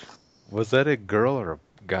 Was that a girl or a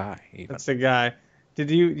guy? Even? That's the guy.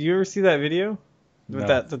 Did you ever see that video?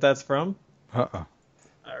 No. That's from? Uh-uh.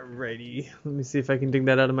 Alrighty. Let me see if I can dig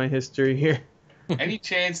that out of my history here. Any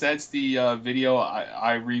chance that's the video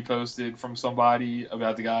I reposted from somebody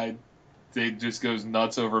about the guy that just goes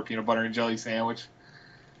nuts over a peanut butter and jelly sandwich?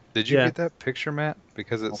 Did you Yeah. get that picture, Matt?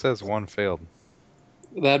 Because it says one failed.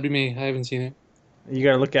 That'd be me. I haven't seen it. You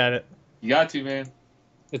gotta look at it. You got to, man.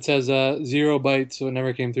 It says 0 bytes, so it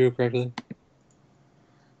never came through correctly.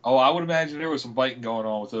 Oh, I would imagine there was some biting going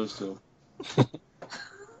on with those two.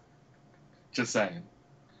 Just saying.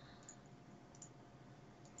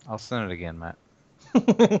 I'll send it again, Matt.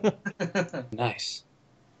 Nice.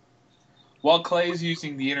 While Clay's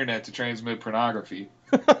using the internet to transmit pornography.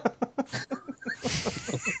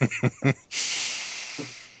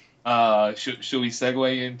 Should we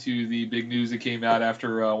segue into the big news that came out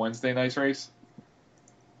after Wednesday night's race?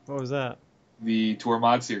 What was that? The Tour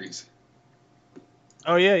Mod Series.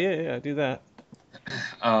 Oh yeah. Do that.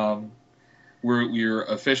 We're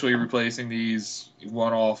officially replacing these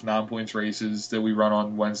one-off non-points races that we run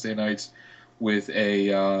on Wednesday nights with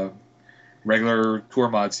a regular Tour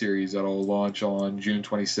Mod Series that'll launch on June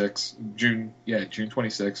 26th. June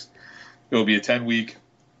 26th. It'll be a 10-week,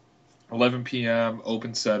 11 p.m.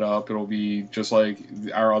 open setup. It'll be just like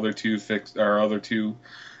our other two feature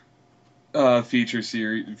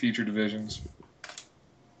divisions.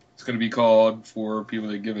 It's going to be called, for people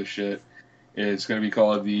that give a shit, it's going to be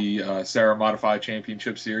called the SARA Modified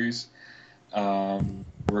Championship Series. We're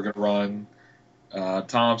going to run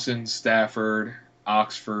Thompson, Stafford,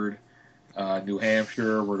 Oxford, New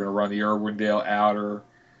Hampshire. We're going to run the Irwindale Outer,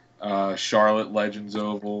 Charlotte Legends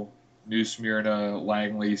Oval, New Smyrna,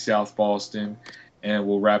 Langley, South Boston, and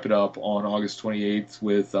we'll wrap it up on August 28th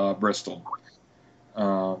with Bristol.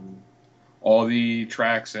 All the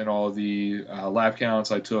tracks and all the lap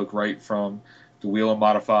counts I took right from the Whelen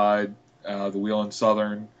Modified, the Whelen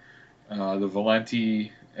Southern, the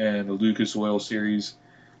Valenti, and the Lucas Oil Series.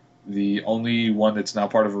 The only one that's not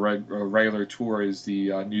part of a regular tour is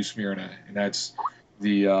the New Smyrna, and that's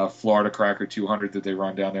the Florida Cracker 200 that they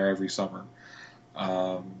run down there every summer.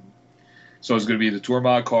 So it's going to be the Tour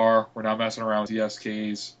Mod car. We're not messing around with the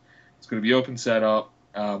SKs. It's going to be open setup.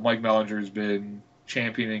 Mike Mellinger has been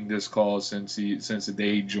championing this call since the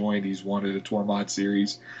day he joined. He's wanted a Tour Mod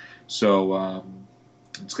Series. So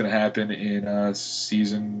it's going to happen in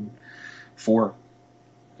season 4.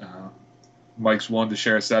 Mike's wanted to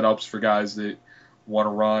share setups for guys that want to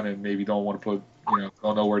run and maybe don't want to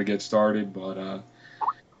don't know where to get started. But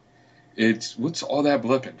what's all that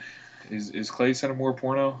blipping? Is Clay sending more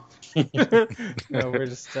porno? No, we're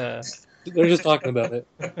just. They're just talking about it.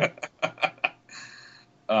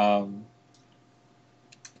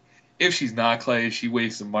 If she's not Clay, she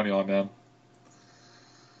wastes some money on them.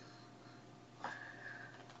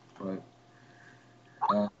 But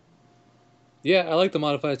Yeah, I like the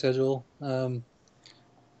modified schedule. I'm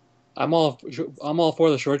all for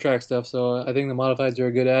the short track stuff, so I think the modifieds are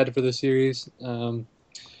a good add for the series.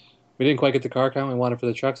 We didn't quite get the car count we wanted for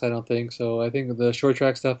the trucks, I don't think. So I think the short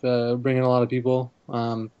track stuff bringing a lot of people.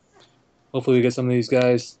 Hopefully we get some of these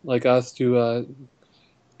guys like us to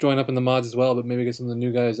join up in the mods as well, but maybe get some of the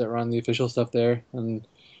new guys that run the official stuff there. And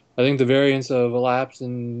I think the variance of laps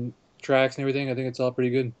and tracks and everything, I think it's all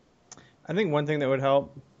pretty good. I think one thing that would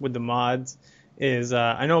help with the mods is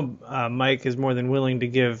I know Mike is more than willing to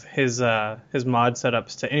give his mod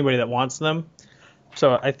setups to anybody that wants them.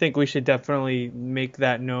 So I think we should definitely make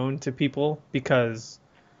that known to people because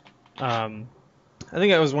I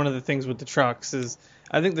think that was one of the things with the trucks is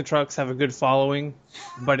I think the trucks have a good following,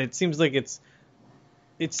 but it seems like it's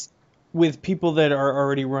with people that are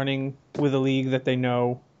already running with a league that they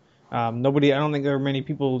know. I don't think there are many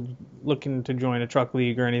people looking to join a truck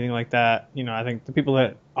league or anything like that. I think the people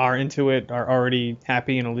that are into it are already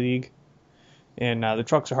happy in a league, and the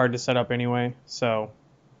trucks are hard to set up anyway. So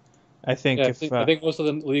I think I think most of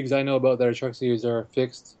the leagues I know about that are truck series are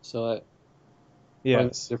fixed, so that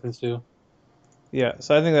makes a difference too. Yeah,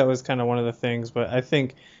 so I think that was kind of one of the things, but I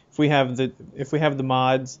think if we have the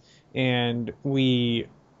mods and we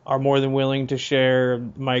are more than willing to share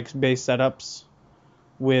Mike's base setups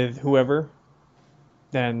with whoever,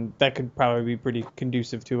 then that could probably be pretty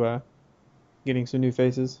conducive to getting some new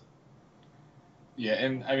faces. Yeah,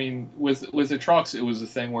 and I mean with the trucks, it was a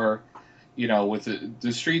thing where, with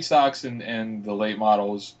the street stocks and the late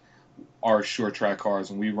models are short track cars,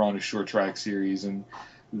 and we run a short track series, and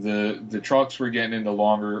the trucks were getting into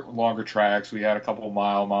longer tracks. We had a couple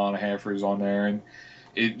mile and a halfers on there, and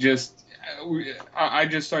it just I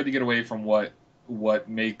just started to get away from what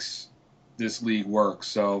makes this league work.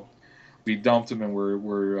 So we dumped them, and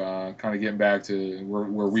we're kind of getting back to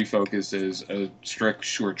we're refocused as a strict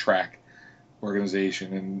short track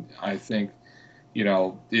organization. And I think,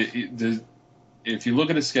 if you look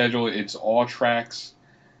at the schedule, it's all tracks.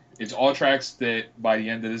 It's all tracks that by the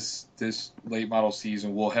end of this late model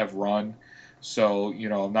season will have run. So,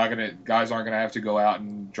 guys aren't gonna have to go out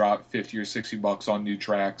and drop 50 or $60 on new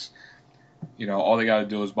tracks. All they got to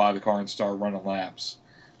do is buy the car and start running laps.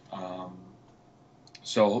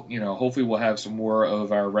 So, hopefully we'll have some more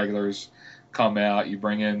of our regulars come out. You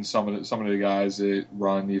bring in some of the guys that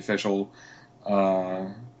run the official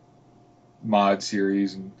mod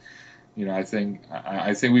series, and I think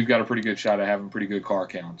we've got a pretty good shot at having pretty good car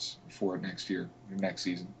counts for it next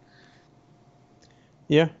season.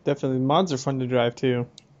 Yeah, definitely. Mods are fun to drive too.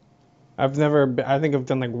 I think I've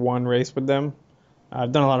done like one race with them.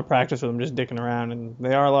 I've done a lot of practice with them, just dicking around, and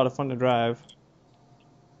they are a lot of fun to drive.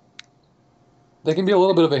 They can be a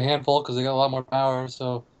little bit of a handful because they got a lot more power.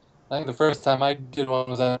 So I think the first time I did one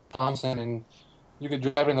was at Thompson, and you could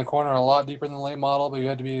drive it in the corner a lot deeper than the late model, but you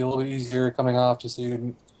had to be a little bit easier coming off just so you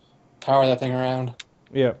could power that thing around.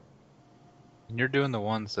 Yeah. And you're doing the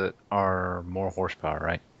ones that are more horsepower,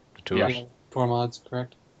 right? The tours. Yeah, tour mods,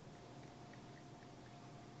 correct.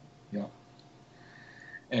 Yeah.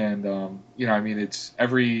 And it's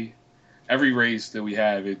every race that we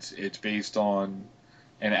have, it's based on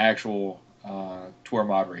an actual tour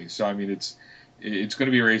mod race. So it's going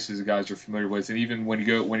to be races that guys are familiar with, and even when you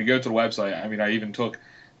go to the website, I even took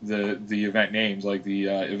the event names. Like the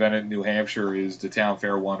event in New Hampshire is the Town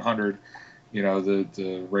Fair 100.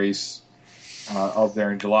 The race up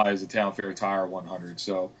there in July is the Town Fair Tire 100.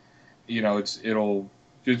 So it'll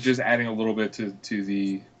just adding a little bit to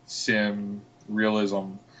the sim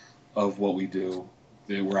realism of what we do,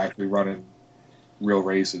 that we're actually running real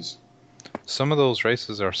races. Some of those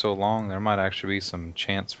races are so long, there might actually be some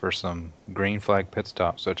chance for some green flag pit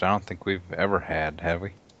stops, which I don't think we've ever had, have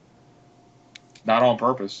we? Not on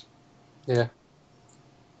purpose. Yeah.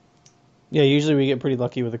 Yeah, usually we get pretty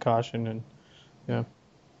lucky with a caution, and yeah.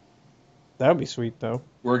 That would be sweet, though.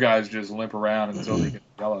 Where guys just limp around until they get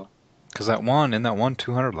yellow. Because that one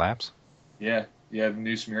 200 laps? Yeah, the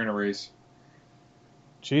New Smyrna race.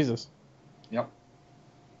 Jesus. Yep.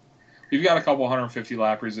 We've got a couple 150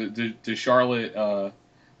 lappers. The Charlotte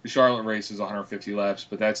race is 150 laps,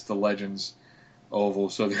 but that's the Legends Oval,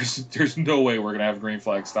 so there's no way we're gonna have green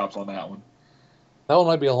flag stops on that one. That one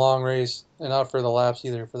might be a long race, and not for the laps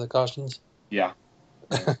either, for the cautions. Yeah.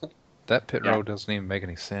 That pit road doesn't even make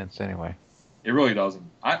any sense anyway. It really doesn't.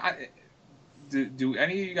 Do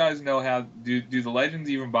any of you guys know how do the Legends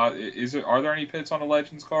even buy? Are there any pits on the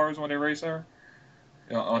Legends cars when they race there?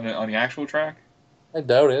 On the actual track? I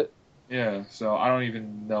doubt it. Yeah, so I don't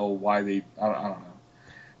even know why they. I don't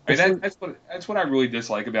know. That's what I really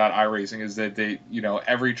dislike about iRacing is that they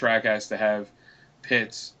every track has to have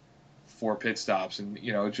pits for pit stops, and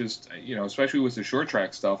especially with the short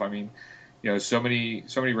track stuff. So many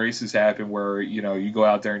races happen where you go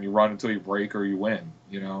out there and you run until you break or you win.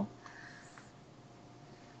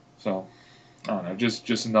 So I don't know.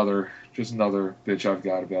 Just another bitch I've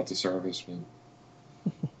got about the service, but.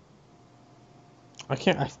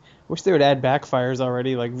 I wish they would add backfires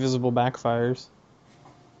already, like visible backfires.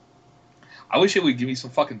 I wish it would give me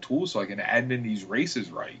some fucking tools so I can admin these races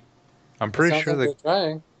right. I'm pretty sure they're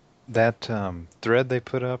trying. that thread they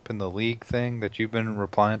put up in the league thing that you've been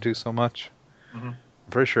replying to so much, I'm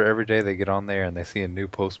pretty sure every day they get on there and they see a new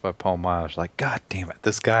post by Paul Miles, like, God damn it,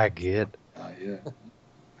 this guy again. Yeah.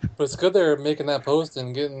 But it's good they're making that post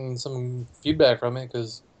and getting some feedback from it,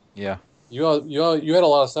 because Yeah. you had a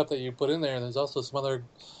lot of stuff that you put in there, and there's also some other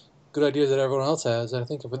good ideas that everyone else has. I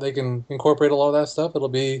think if they can incorporate a lot of that stuff, it'll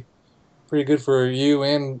be pretty good for you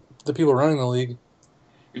and the people running the league.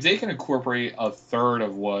 If they can incorporate a third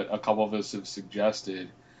of what a couple of us have suggested,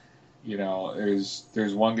 there's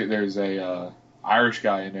a Irish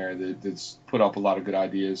guy in there that's put up a lot of good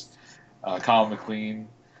ideas. Colin McLean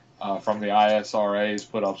from the ISRA has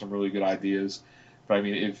put up some really good ideas. But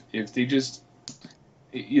if they just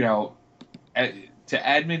to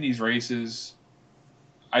admin these races,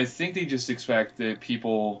 I think they just expect that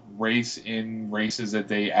people race in races that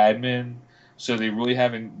they admin, so they really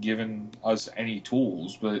haven't given us any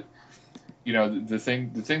tools. But the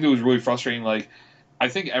thing that was really frustrating, like I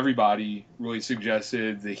think everybody really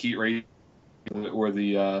suggested the heat race or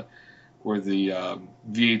the V8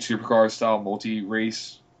 supercar style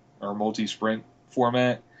multi-race or multi-sprint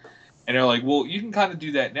format, and they're like, well, you can kind of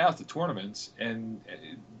do that now at the tournaments, and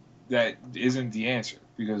that isn't the answer,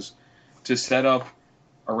 because to set up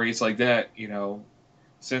a race like that,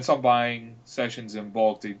 since I'm buying sessions in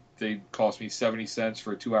bulk, they cost me 70 cents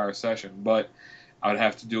for a 2-hour session, but I'd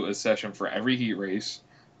have to do a session for every heat race,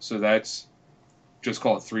 so that's just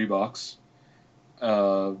call it $3.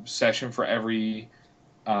 Session for every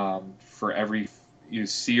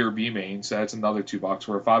C or B main, so that's another $2.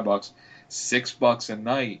 We're $5, $6 a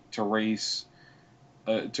night to race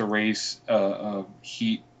a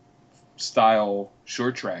heat style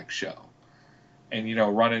short track show,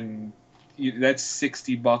 and running that's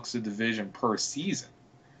 $60 a division per season.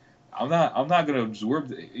 I'm not going to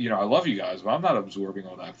absorb. I love you guys, but I'm not absorbing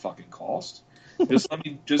all that fucking cost. Just let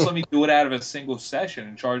me do it out of a single session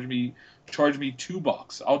and charge me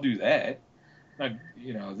 $2. I'll do that. They're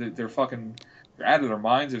out of their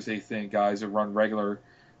minds if they think guys that run regular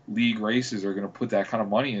league races are going to put that kind of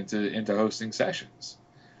money into hosting sessions.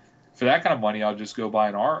 For that kind of money, I'll just go buy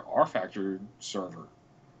an R Factor server.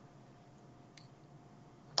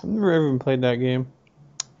 I've never even played that game.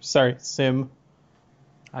 Sorry, Sim.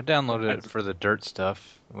 I downloaded it for the dirt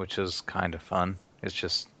stuff, which is kind of fun. It's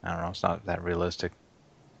just, I don't know, it's not that realistic.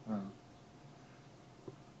 But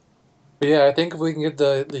yeah, I think if we can get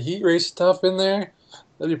the heat race stuff in there,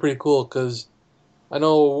 that'd be pretty cool. Because I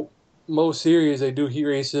know most series they do heat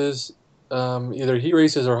races, either heat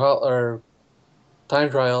races or time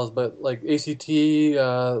trials. But like ACT,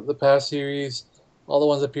 the past series, all the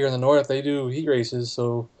ones up here in the north, they do heat races.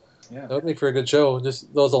 So Yeah, that would make for a good show.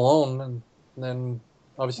 Just those alone, and then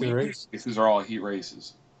obviously the race. Races are all heat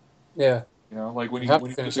races. Yeah. Like when You you have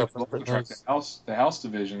when to you finish do up the on local track, those. the house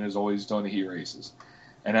division is always doing the heat races,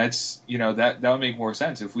 and that's that would make more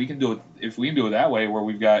sense if we can do it that way where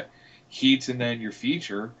we've got heats and then your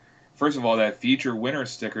feature. First of all, that feature winner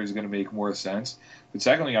sticker is going to make more sense. But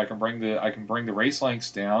secondly, I can bring the race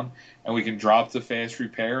lengths down, and we can drop the fast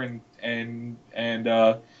repair and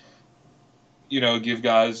give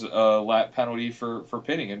guys a lap penalty for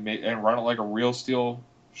pitting and run it like a real steel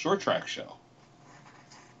short track show.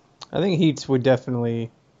 I think heats would definitely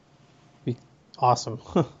be awesome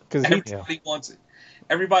because Everybody wants it.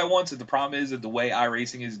 Everybody wants it. The problem is that the way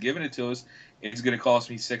iRacing is giving it to us, it's going to cost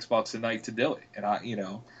me $6 a night to do it, and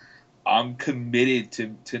I'm committed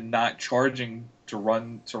to not charging to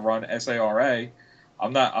run SARA.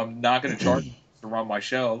 I'm not going to charge to run my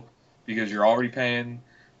show because you're already paying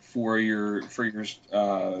for your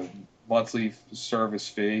monthly service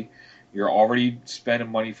fee. You're already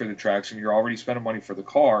spending money for the traction. You're already spending money for the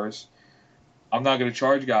cars. I'm not going to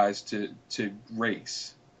charge guys to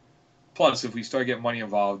race. Plus, if we start getting money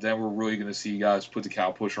involved, then we're really going to see guys put the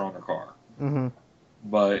cow pusher on their car. Mm-hmm.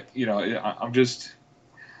 But I'm just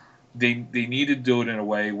they need to do it in a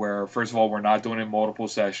way where, first of all, we're not doing it in multiple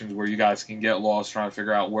sessions where you guys can get lost trying to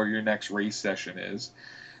figure out where your next race session is.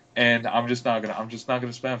 And I'm just not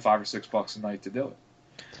gonna spend $5 or $6 a night to do it.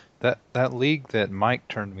 That league that Mike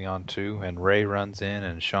turned me on to, and Ray runs in,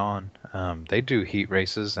 and Sean, they do heat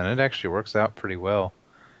races, and it actually works out pretty well.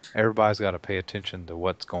 Everybody's got to pay attention to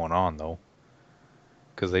what's going on, though,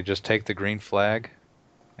 because they just take the green flag,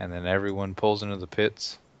 and then everyone pulls into the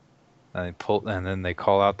pits, and then they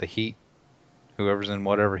call out the heat, whoever's in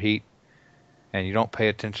whatever heat, and you don't pay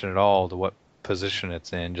attention at all to what position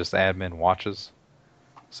it's in. Just admin watches.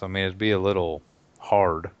 So I mean, it'd be a little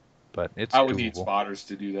hard. But it's I would doable. need spotters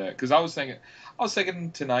to do that because I was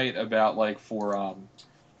thinking tonight about like for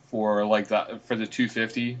the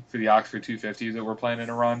 250 for the Oxford 250 that we're planning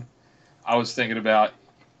to run. I was thinking about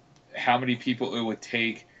how many people it would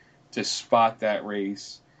take to spot that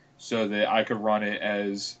race so that I could run it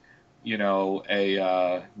as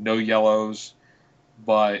a no yellows,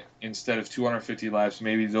 but instead of 250 laps,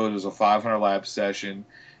 maybe do it as a 500 lap session,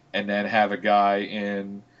 and then have a guy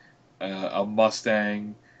in a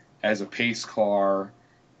Mustang as a pace car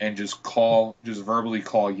and just verbally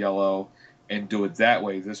call yellow and do it that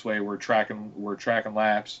way. This way we're tracking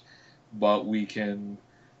laps, but we can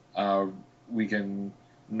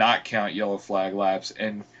not count yellow flag laps.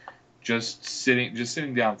 And just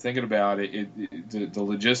sitting down thinking about it, the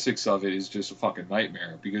logistics of it is just a fucking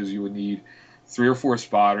nightmare because you would need 3 or 4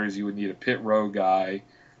 spotters, you would need a pit row guy,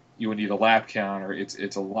 you would need a lap counter.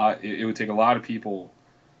 It's a lot. It would take a lot of people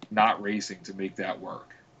not racing to make that work.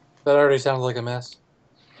 That already sounds like a mess.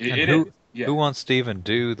 Who wants to even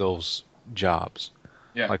do those jobs?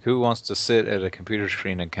 Yeah. Like, who wants to sit at a computer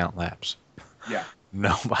screen and count laps? Yeah.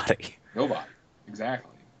 Nobody.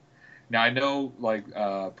 Exactly. Now I know, like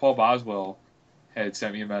Paul Boswell had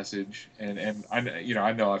sent me a message, and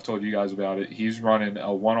I know I've told you guys about it. He's running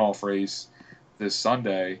a one-off race this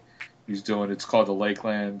Sunday. It's called the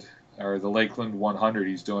Lakeland 100.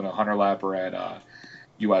 He's doing a 100 lapper at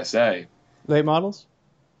USA. Late models?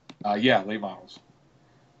 Yeah, late models.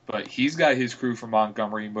 but he's got his crew from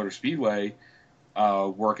Montgomery Motor Speedway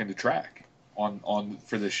working the track on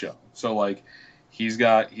for this show. So like he's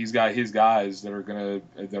got his guys that are gonna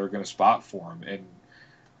spot for him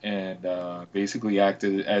and basically act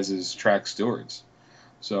as his track stewards.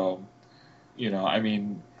 So, I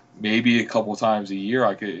mean, maybe a couple times a year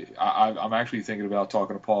I'm actually thinking about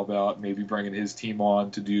talking to Paul about maybe bringing his team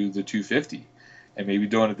on to do the 250 and maybe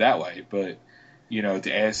doing it that way. But,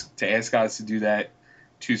 to ask guys to do that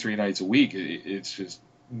 2-3 nights a week, it's just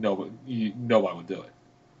nobody would do it.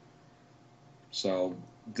 So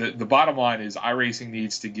the bottom line is iRacing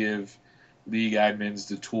needs to give league admins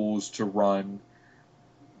the tools to run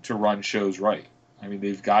shows right. I mean,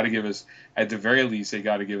 they've got to give us, at the very least, they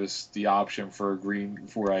got to give us the option for a green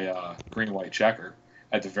white checker.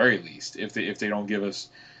 At the very least, if they don't give us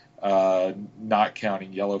not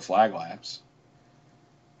counting yellow flag laps.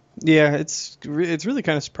 Yeah, it's really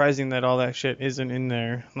kind of surprising that all that shit isn't in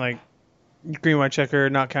there. Like green white checker,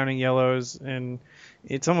 not counting yellows, and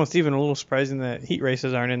it's almost even a little surprising that heat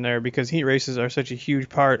races aren't in there, because heat races are such a huge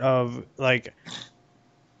part of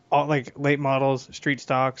all late models, street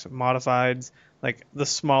stocks, modifieds, like the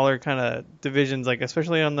smaller kind of divisions, like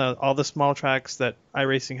especially on all the small tracks that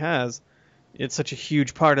iRacing has. It's such a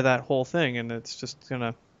huge part of that whole thing, and it's just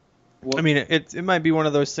gonna. Well, I mean, it might be one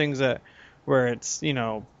of those things where it's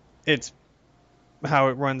it's how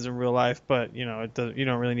it runs in real life, but you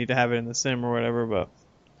don't really need to have it in the sim or whatever. But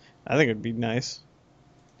I think it'd be nice.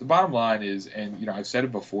 The bottom line is, and I've said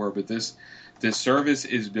it before, but this service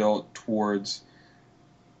is built towards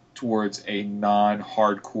a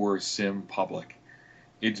non-hardcore sim public.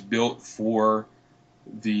 It's built for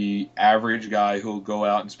the average guy who'll go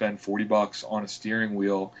out and spend $40 on a steering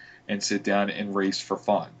wheel and sit down and race for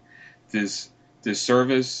fun. This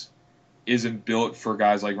service isn't built for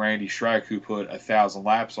guys like Randy Schreck who put 1,000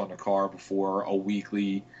 laps on the car before a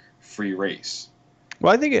weekly free race.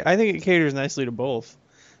 Well, I think it caters nicely to both.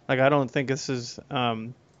 Like, I don't think this is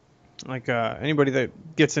anybody that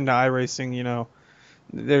gets into iRacing,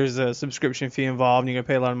 there's a subscription fee involved, and you're going to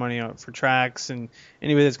pay a lot of money for tracks, and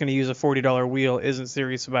anybody that's going to use a $40 wheel isn't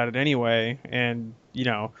serious about it anyway. And,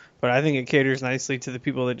 but I think it caters nicely to the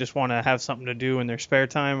people that just want to have something to do in their spare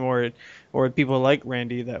time, or people like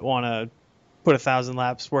Randy that want to put 1,000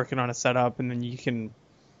 laps working on a setup, and then you can,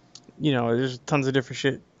 there's tons of different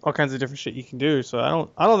shit, all kinds of different shit you can do. So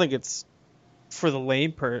I don't think it's for the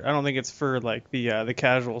lame part. I don't think it's for like the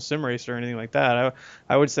casual sim racer or anything like that.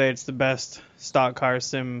 I would say it's the best stock car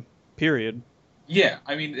sim, period. Yeah,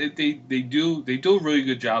 I mean they do a really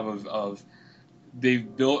good job of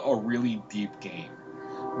they've built a really deep game.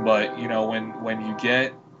 But when you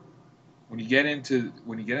get into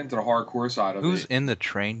the hardcore side of who's in the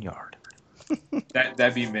train yard?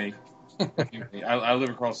 That'd be me. I live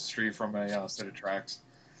across the street from a set of tracks.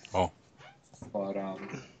 Oh, but I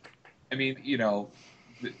mean,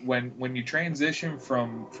 when you transition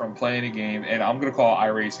from playing a game, and I'm going to call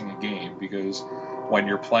iRacing a game because when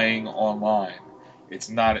you're playing online, it's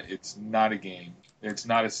not a game. It's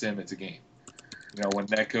not a sim. It's a game. When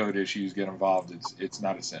netcode issues get involved, it's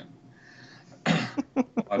not a sim.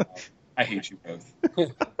 But, I hate you both.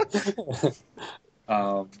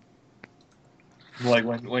 Like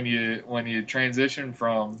when you transition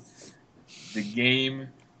from the game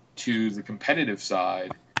to the competitive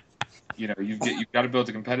side, you've got to build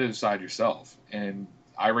the competitive side yourself, and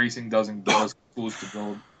iRacing doesn't give us tools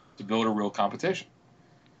to build a real competition.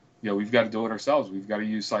 We've got to do it ourselves. We've got to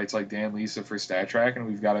use sites like Dan Lisa for StatTrack, and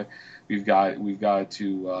we've got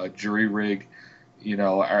to jury rig.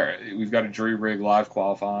 We've got to jury rig live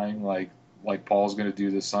qualifying like Paul's going to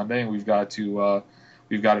do this Sunday, and we've got to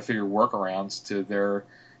figure workarounds to their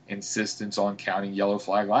insistence on counting yellow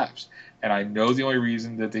flag laps. And I know the only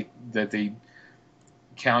reason that they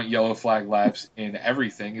count yellow flag laps in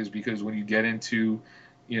everything is because when you get into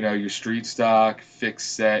your street stock,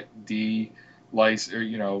 fixed set, D license, or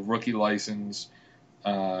rookie license,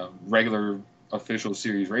 regular official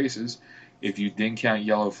series races, if you didn't count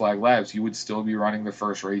yellow flag laps, you would still be running the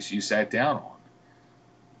first race you sat down on.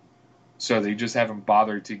 So they just haven't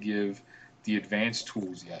bothered to give the advanced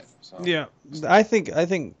tools yet. So. Yeah, I think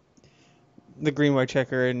the green white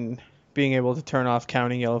checker and being able to turn off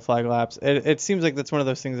counting yellow flag laps, it seems like that's one of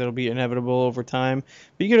those things that'll be inevitable over time.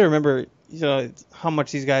 But you got to remember, how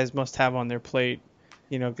much these guys must have on their plate,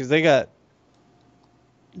 because they got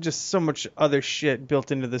just so much other shit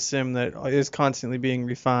built into the sim that is constantly being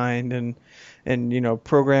refined, and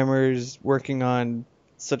programmers working on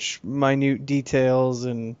such minute details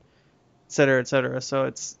and et cetera, et cetera. So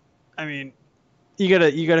it's, I mean, you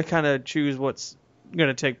gotta kind of choose what's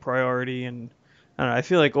gonna take priority, and I don't know, I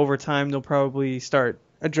feel like over time they'll probably start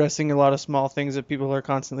addressing a lot of small things that people are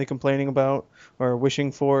constantly complaining about or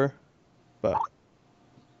wishing for, but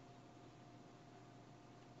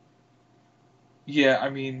Yeah, I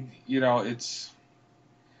mean,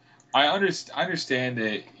 I understand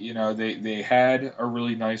that, they had a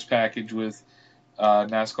really nice package with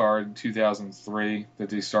NASCAR in 2003 that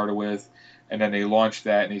they started with, and then they launched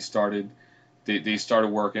that and they started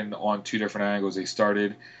working on two different angles. They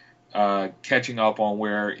started catching up on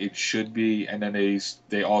where it should be, and then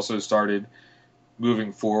they also started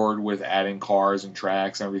moving forward with adding cars and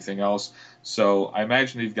tracks and everything else. So I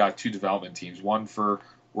imagine they've got two development teams, one for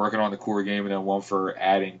working on the core game and then one for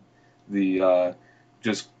adding the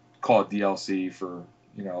just call it DLC for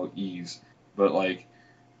ease. But like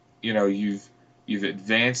you've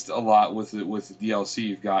advanced a lot with the DLC.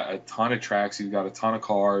 You've got a ton of tracks, you've got a ton of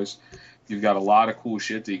cars, you've got a lot of cool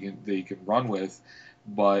shit that you can run with,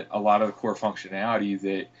 but a lot of the core functionality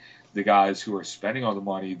that the guys who are spending all the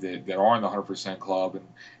money that are in the 100% club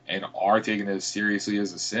and are taking it as seriously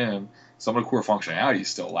as a sim, some of the core functionality is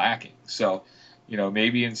still lacking. So,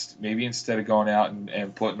 maybe instead of going out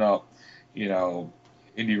and putting up,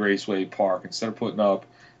 Indy Raceway Park, instead of putting up,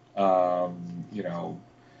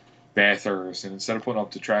 Bathurst, and instead of putting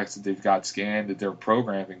up the tracks that they've got scanned that they're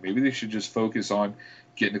programming, maybe they should just focus on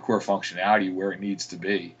getting the core functionality where it needs to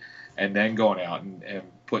be, and then going out and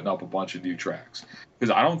putting up a bunch of new tracks.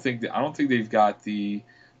 Because I don't think they've got the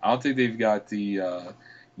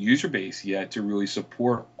user base yet to really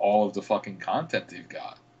support all of the fucking content they've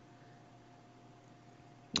got.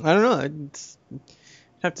 I don't know. I'd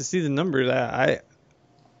have to see the numbers.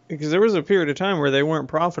 Because there was a period of time where they weren't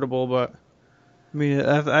profitable, but I mean,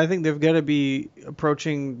 I think they've got to be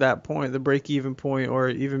approaching that point, the break-even point, or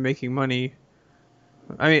even making money.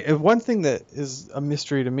 I mean, one thing that is a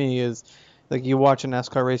mystery to me is, like, you watch a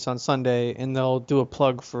NASCAR race on Sunday, and they'll do a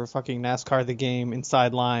plug for fucking NASCAR the game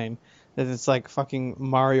inside line, that it's like fucking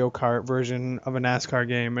Mario Kart version of a NASCAR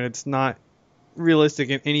game, and it's not realistic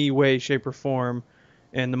in any way, shape, or form,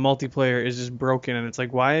 and the multiplayer is just broken, and it's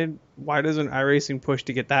like, why doesn't iRacing push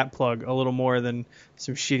to get that plug a little more than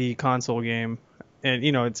some shitty console game? And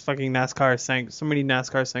it's fucking NASCAR so many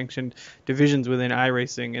NASCAR sanctioned divisions within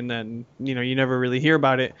iRacing, and then you never really hear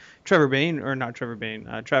about it. Travis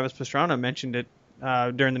Pastrana mentioned it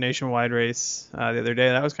during the nationwide race the other day.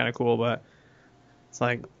 That was kind of cool, but it's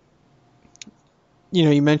like,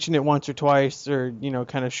 you mention it once or twice, or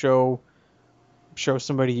kind of show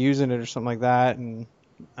somebody using it or something like that, and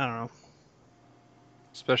I don't know.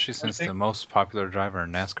 Especially since the most popular driver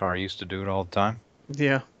in NASCAR used to do it all the time.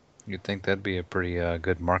 Yeah. You'd think that'd be a pretty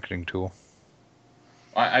good marketing tool.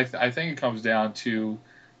 I think it comes down to,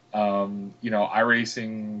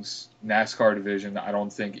 iRacing's NASCAR division. I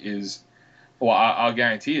don't think is, well, I'll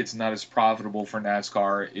guarantee it's not as profitable for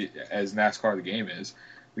NASCAR as NASCAR the game is,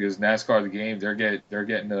 because NASCAR the game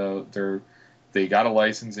they got a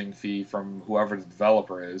licensing fee from whoever the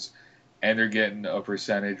developer is, and they're getting a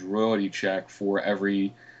percentage royalty check for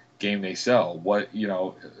every game they sell.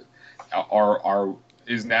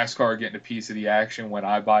 Is NASCAR getting a piece of the action when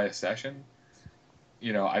I buy a session?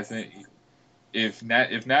 I think if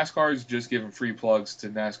NASCAR is just giving free plugs to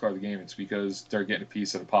NASCAR the game, it's because they're getting a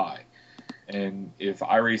piece of the pie. And if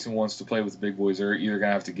iRacing wants to play with the big boys, they're either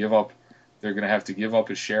gonna have to give up. They're gonna have to give up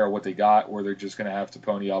a share of what they got, or they're just gonna have to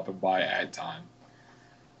pony up and buy ad time.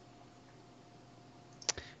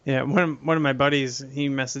 Yeah, one of my buddies, he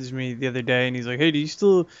messaged me the other day, and he's like, "Hey, do you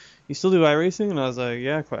still do iRacing?" And I was like,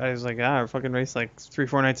 "Yeah." I was like, "I fucking race like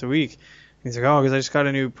 3-4 nights a week." And he's like, "Oh, because I just got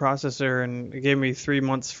a new processor, and it gave me 3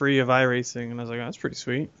 months free of iRacing." And I was like, "Oh, that's pretty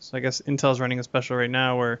sweet." So I guess Intel's running a special right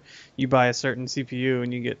now where you buy a certain CPU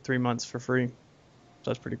and you get 3 months for free. So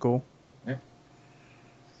that's pretty cool. Yeah.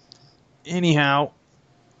 Anyhow,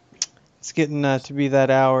 it's getting to be that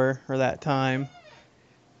hour or that time.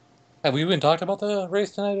 Have we even talked about the race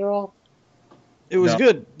tonight at all? It was No.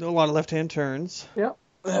 good. A lot of left-hand turns. Yeah.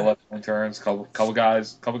 Left turns. Couple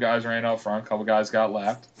guys ran out front. Couple guys got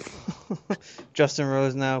left. Justin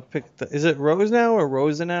Rose now picked the. Is it Rose now or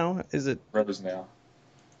Rosa now? Is it Rose now?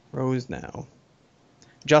 Rose now?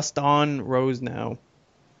 Just on Rose now.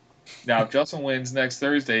 Now, if Justin wins next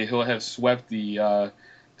Thursday, he'll have swept the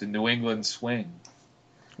New England swing.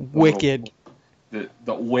 Wicked. The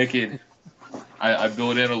wicked. I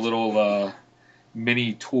built in a little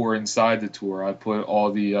mini tour inside the tour. I put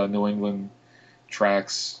all the New England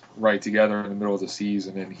tracks right together in the middle of the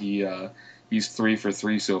season, and he's 3 for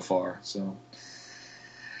 3 so far. So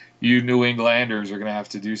you New Englanders are gonna have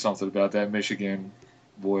to do something about that Michigan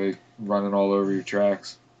boy running all over your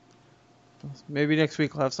tracks. Maybe next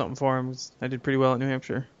week we'll have something for him. I did pretty well at New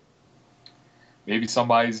Hampshire. Maybe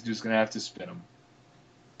somebody's just gonna have to spin him.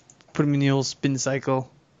 put him in the old spin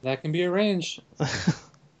cycle. That can be arranged.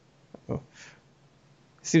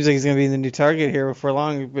 Seems like he's gonna be the new target here before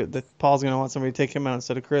long, but Paul's gonna want somebody to take him out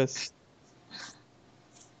instead of Chris.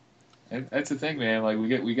 And that's the thing, man. Like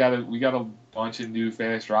we got a bunch of new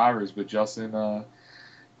fast drivers, but Justin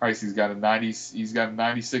Price, he's got a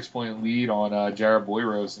 96-point lead on Jared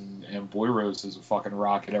Boyros, and Boyros is a fucking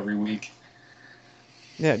rocket every week.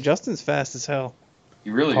 Yeah, Justin's fast as hell. He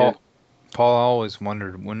really is. Paul, I always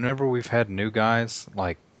wondered, whenever we've had new guys,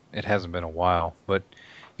 like, it hasn't been a while, but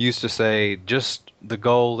you used to say just the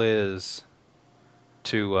goal is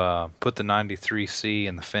to put the 93C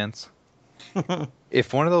in the fence.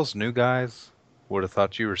 If one of those new guys would have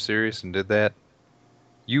thought you were serious and did that,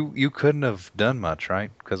 you couldn't have done much, right?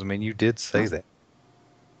 Because, I mean, you did say that.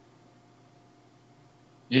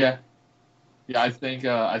 Yeah. Yeah, I think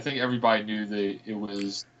everybody knew that it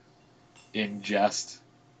was in jest.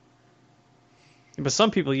 But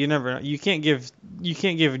some people, you can't give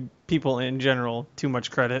people in general too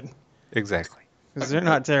much credit Exactly. because they're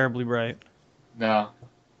not terribly bright. No,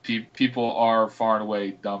 people are far and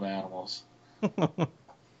away dumb animals.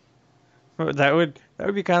 That would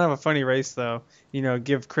be kind of a funny race though. You know,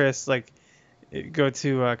 give Chris go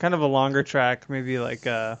to kind of a longer track, maybe like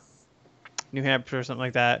New Hampshire or something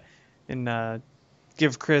like that, and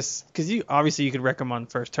give Chris, because you could wreck him on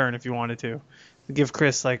first turn if you wanted to. Give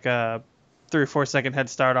Chris like a 3 or 4 second head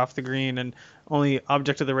start off the green, and only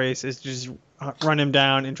object of the race is just run him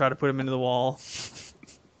down and try to put him into the wall.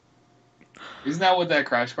 Isn't that what that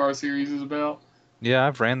Crash Car series is about? Yeah,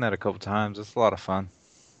 I've ran that a couple times. It's a lot of fun.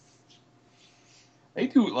 They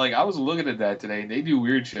do, like, I was looking at that today, and they do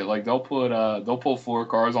weird shit. Like, they'll pull 4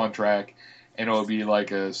 cars on track, and it'll be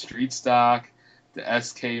like a street stock, the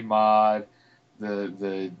SK mod,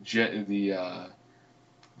 the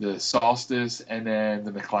Solstice, and then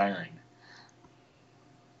the McLaren.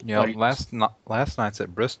 Yeah, Like, last night's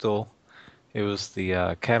at Bristol. It was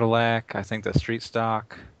the Cadillac, I think the street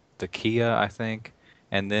stock, the Kia, I think,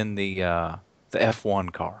 and then the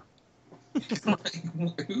F1 car.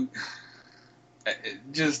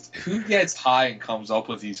 Just who gets high and comes up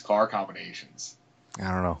with these car combinations? I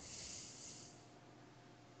don't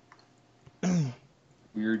know.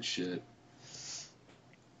 Weird shit.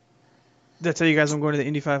 Did I tell you guys I'm going to the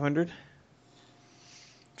Indy 500?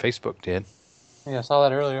 Facebook did. Yeah, I saw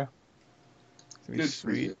that earlier. Good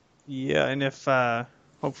for you. Yeah, and if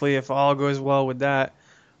hopefully if all goes well with that,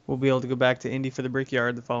 we'll be able to go back to Indy for the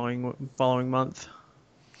Brickyard the following month.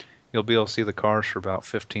 You'll be able to see the cars for about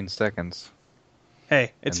 15 seconds.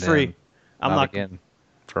 Hey, it's and free. then I'm not again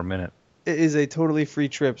for a minute. It is a totally free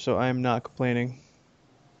trip, so I am not complaining.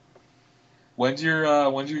 When's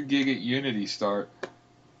your gig at Unity start?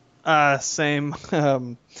 Same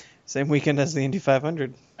weekend as the Indy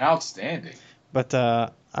 500. Outstanding. But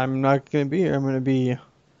I'm not going to be here. I'm going to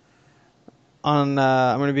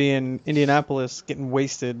be in Indianapolis getting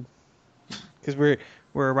wasted because we're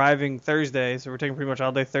arriving Thursday, so we're taking pretty much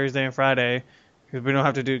all day Thursday and Friday because we don't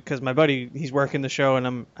have to do, because my buddy, he's working the show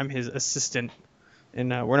and I'm his assistant, and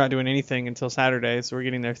we're not doing anything until Saturday, so we're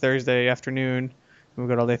getting there Thursday afternoon. We've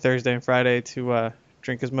got all day Thursday and Friday to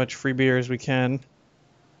drink as much free beer as we can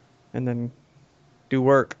and then do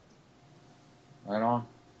work. Right on.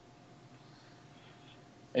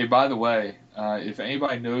 Hey, by the way, if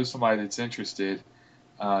anybody knows somebody that's interested,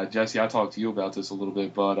 Jesse, I talked to you about this a little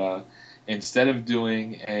bit, but instead of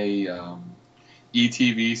doing a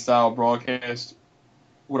ETV style broadcast,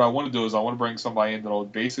 what I want to do is I want to bring somebody in that'll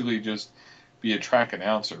basically just be a track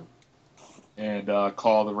announcer and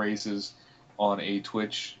call the races on a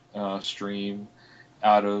Twitch stream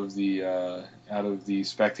out of the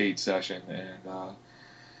spectate session, and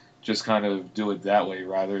just kind of do it that way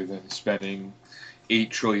rather than spending $8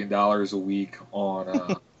 trillion a week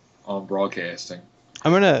on on broadcasting.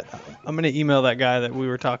 I'm gonna email that guy that we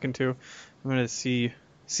were talking to. I'm gonna see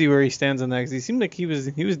where he stands on that, because he seemed like he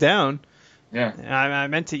was down. Yeah. I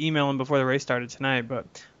meant to email him before the race started tonight, but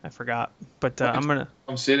I forgot. But I'm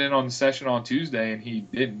sitting in on the session on Tuesday, and he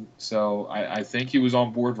didn't. So I think he was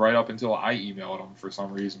on board right up until I emailed him for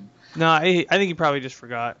some reason. No, I think he probably just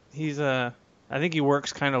forgot. I think he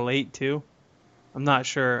works kind of late too. I'm not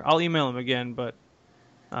sure. I'll email him again, but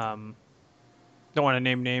don't want to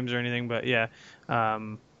name names or anything. But yeah,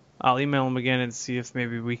 I'll email him again and see if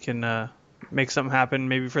maybe we can make something happen,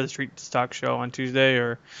 maybe for the Street Stock show on Tuesday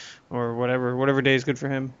or whatever day is good for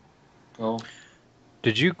him. Cool.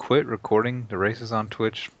 Did you quit recording the races on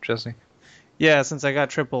Twitch, Jesse? Yeah, since I got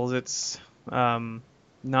triples, it's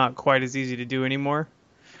not quite as easy to do anymore.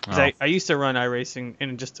 'Cause I used to run iRacing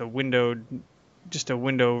in just a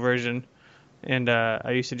window version, and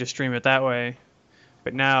I used to just stream it that way.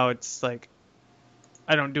 But now it's like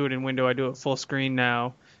I don't do it in window. I do it full screen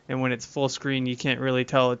now. And when it's full screen, you can't really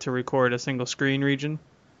tell it to record a single screen region.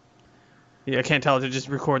 Yeah, I can't tell it to just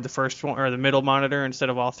record the first one or the middle monitor instead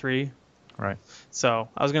of all three. Right. So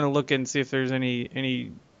I was gonna look and see if there's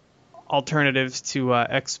any alternatives to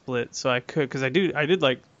XSplit, so I could, because I did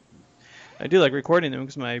like recording them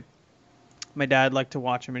because my dad liked to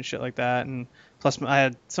watch them and shit like that, and plus I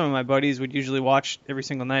had some of my buddies would usually watch every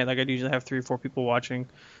single night. Like I'd usually have 3 or 4 people watching,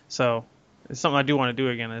 so it's something I do want to do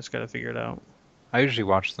again. I just gotta figure it out. I usually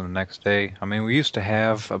watch them the next day. I mean, we used to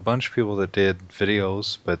have a bunch of people that did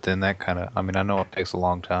videos, but then that kind of, I mean, I know it takes a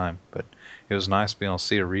long time, but it was nice being able to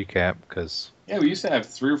see a recap because... Yeah, we used to have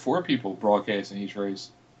 3 or 4 people broadcasting each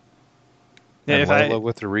race. Yeah, and Layla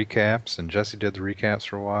with the recaps, and Jesse did the recaps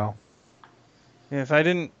for a while. Yeah, if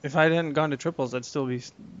I hadn't gone to triples, I'd still be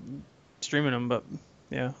streaming them, but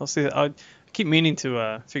yeah, I'll see. I keep meaning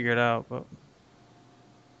to figure it out, but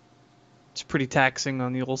it's pretty taxing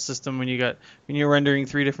on the old system when you're rendering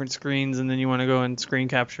 3 different screens and then you want to go and screen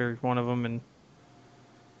capture one of them, and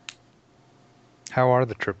How are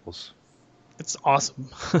the triples? it's awesome.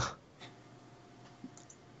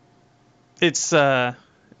 It's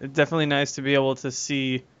definitely nice to be able to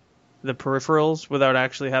see the peripherals without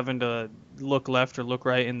actually having to look left or look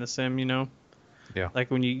right in the sim, you know? Yeah. Like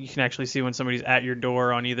when you can actually see when somebody's at your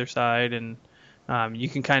door on either side, and you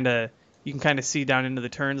can kind of see down into the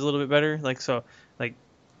turns a little bit better. Like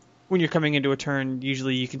when you're coming into a turn,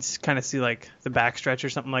 usually you can kind of see like the backstretch or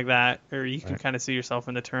something like that, or you can kind of see yourself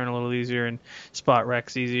in the turn a little easier and spot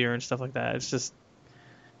wrecks easier and stuff like that. It's just,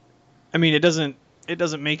 I mean, it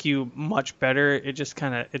doesn't make you much better. It just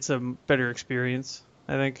it's a better experience,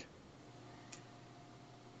 I think.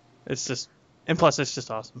 It's just, and plus it's just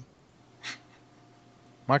awesome.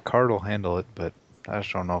 My card will handle it, but I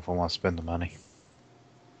just don't know if I want to spend the money.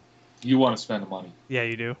 You want to spend the money. Yeah,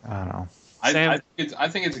 you do. I don't know. Sam? I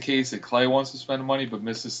think it's a case that Clay wants to spend the money, but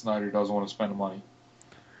Mrs. Snyder doesn't want to spend the money.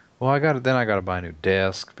 Well, I got to buy a new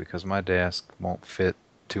desk because my desk won't fit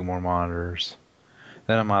 2 more monitors.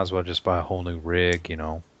 Then I might as well just buy a whole new rig, you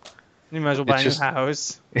know. You might as well buy a new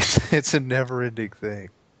house. It's a never-ending thing.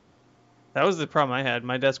 That was the problem I had.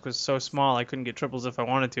 My desk was so small I couldn't get triples if I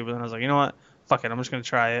wanted to, but then I was like, you know what? Fuck it, I'm just going to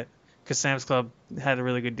try it. Because Sam's Club had a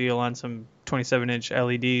really good deal on some 27-inch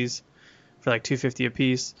LEDs for like $250 a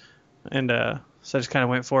piece. And so I just kind of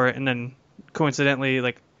went for it. And then coincidentally,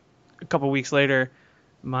 like a couple weeks later,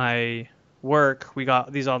 my work, we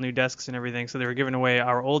got these all new desks and everything. So they were giving away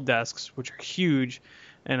our old desks, which are huge.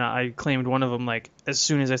 And I claimed one of them like as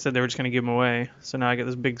soon as I said they were just going to give them away. So now I get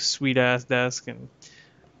this big sweet ass desk, and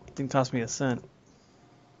it didn't cost me a cent.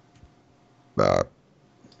 I'm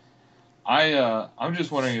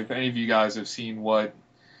just wondering if any of you guys have seen what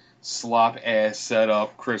slop ass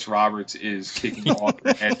setup Chris Roberts is kicking off.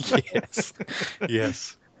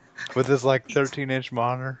 Yes. With his like 13-inch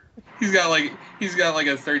monitor. He's got like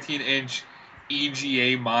a 13-inch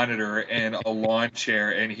EGA monitor and a lawn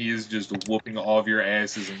chair, and he is just whooping all of your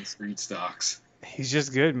asses in street stocks. He's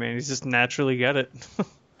just good, man. He's just naturally got it.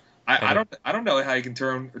 I don't know how he can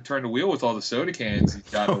turn the wheel with all the soda cans he's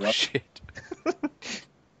got. Oh shit.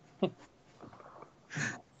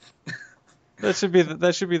 That should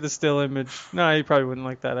be the still image. No, he probably wouldn't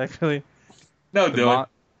like that actually. No, Dylan.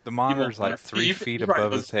 The monitor's like 3 feet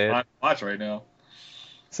above his head. Watch right now.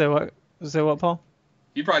 Say what? Say what, Paul?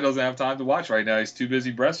 He probably doesn't have time to watch right now. He's too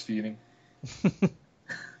busy breastfeeding.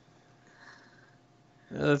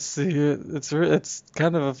 Let's see. It's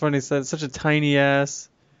kind of a funny set. It's such a tiny ass.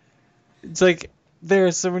 It's like there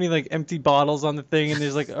are so many like empty bottles on the thing, and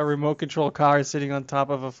there's like a remote control car sitting on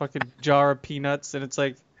top of a fucking jar of peanuts, and it's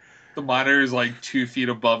like the monitor is like 2 feet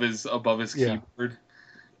above his keyboard.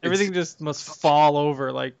 Everything just must fall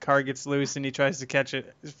over. Like car gets loose and he tries to catch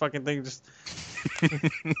it. This fucking thing just.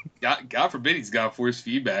 God forbid he's got force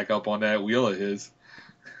feedback up on that wheel of his.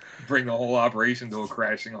 Bring the whole operation to a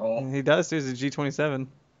crashing halt. He does. There's a G27.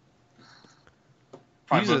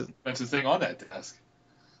 Probably the most expensive thing on that desk.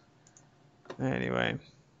 Anyway.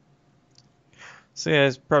 So yeah,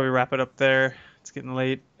 let's probably wrap it up there. It's getting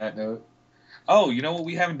late. That note. Oh, you know what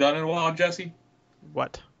we haven't done in a while, Jesse?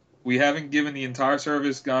 What? We haven't given the entire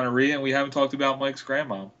service gonorrhea, and we haven't talked about Mike's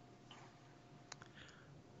grandma.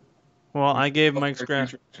 Well, I gave Mike's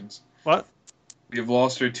grandma. What? We have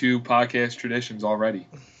lost our 2 podcast traditions already.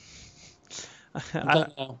 I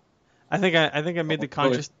think I made the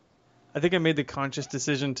conscious. I think I made the conscious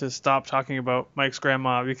decision to stop talking about Mike's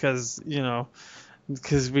grandma because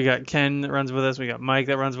we got Ken that runs with us, we got Mike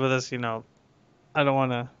that runs with us. I don't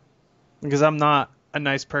want to, because I'm not a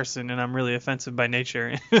nice person and I'm really offensive by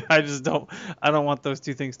nature. I don't want those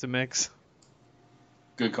 2 things to mix.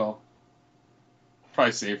 Good call.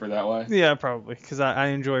 Probably safer that way. Yeah, probably, because I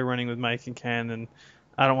enjoy running with Mike and Ken, and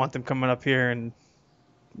I don't want them coming up here and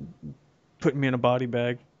putting me in a body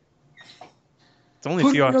bag. It's only a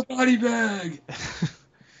Put few me in a hours. body bag.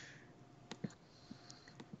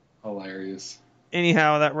 Hilarious.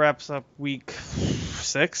 Anyhow, that wraps up week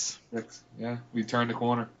 6. Yeah, we turned the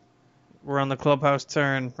corner. We're on the clubhouse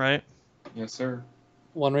turn, right? Yes, sir.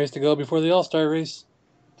 One race to go before the All-Star race.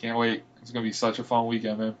 Can't wait. It's gonna be such a fun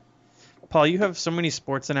weekend, man. Paul, you have so many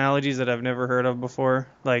sports analogies that I've never heard of before.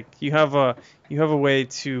 Like you have a way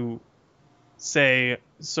to say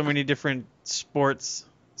so many different sports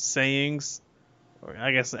sayings, or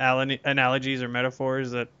I guess analogies or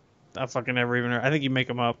metaphors that I fucking never even heard. I think you make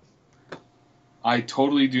them up. I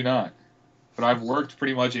totally do not. But I've worked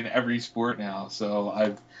pretty much in every sport now, so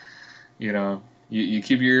I've, you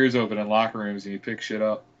keep your ears open in locker rooms and you pick shit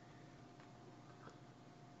up.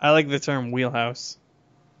 I like the term wheelhouse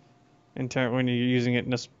when you're using it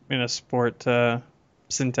in a sport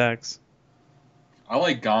syntax. I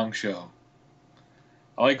like gong show.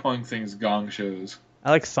 I like calling things gong shows. I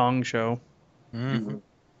like thong show. Mhm.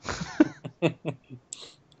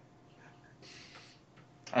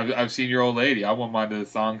 I've seen your old lady. I won't mind a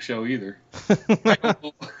thong show either.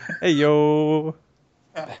 Hey yo.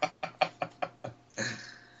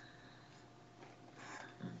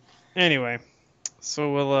 Anyway,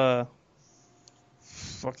 so we'll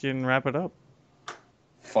fucking wrap it up.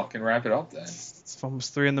 Fucking wrap it up then. It's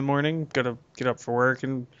almost 3 a.m. Gotta get up for work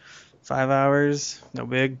in 5 hours. No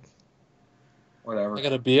big. Whatever. I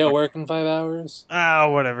gotta be at work in 5 hours.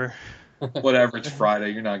 Whatever. Whatever. It's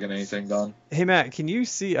Friday. You're not getting anything done. Hey Matt, can you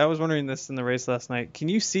see? I was wondering this in the race last night. Can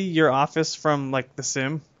you see your office from like the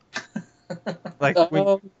sim? Like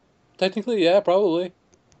Technically, yeah, probably.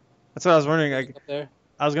 that's what I was wondering. Up there.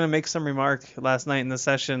 I was gonna make some remark last night in the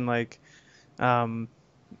session, like,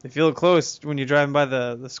 if you look close when you're driving by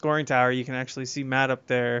the scoring tower, you can actually see Matt up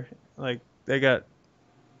there. Like they got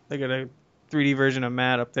a 3D version of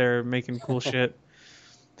Matt up there making cool shit.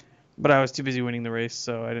 But I was too busy winning the race,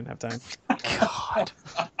 so I didn't have time. God.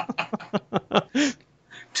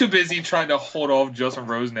 Too busy trying to hold off Justin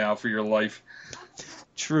Rose now for your life.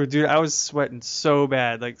 True, dude. I was sweating so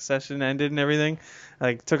bad. Like session ended and everything. I,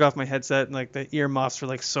 like took off my headset and like the ear muffs were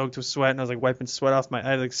like soaked with sweat, and I was like wiping sweat off I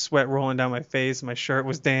had like sweat rolling down my face. My shirt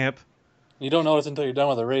was damp. You don't notice until you're done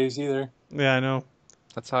with the race either. Yeah, I know.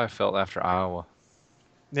 That's how I felt after Iowa.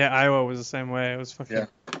 Yeah, Iowa was the same way. It was fucking. Yeah.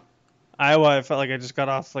 Iowa, I felt like I just got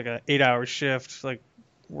off like a 8-hour shift, like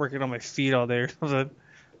working on my feet all day. I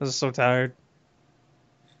was so tired.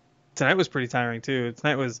 Tonight was pretty tiring too.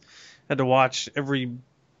 Had to watch every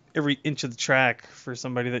inch of the track for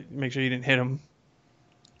somebody that make sure you didn't hit them.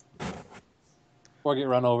 Or get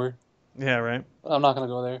run over. Yeah, right. I'm not gonna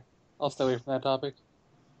go there. I'll stay away from that topic.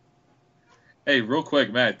 Hey, real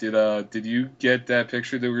quick, Matt, did you get that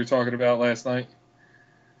picture that we were talking about last night?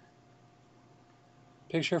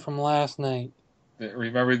 Picture from last night.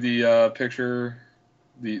 Remember the picture,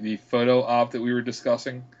 the photo op that we were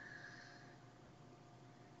discussing?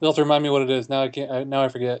 You'll have to remind me what it is. Now I can't. Now I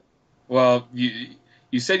forget. Well,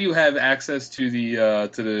 you said you have access to the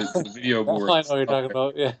video board. I know what you're talking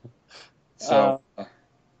about. Yeah. So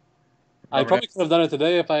I probably could have done it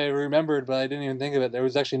today if I remembered, but I didn't even think of it. There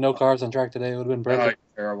was actually no cars on track today. It would have been perfect.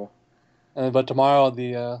 Terrible. But tomorrow,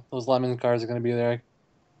 those lemon cars are going to be there.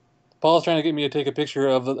 Paul's trying to get me to take a picture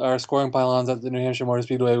of our scoring pylons at the New Hampshire Motor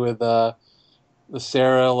Speedway with the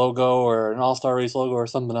SARA logo or an All-Star Race logo or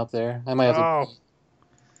something up there. I might have to.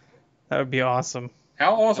 That would be awesome.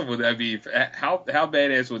 How awesome would that be? How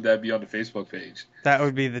badass would that be on the Facebook page? That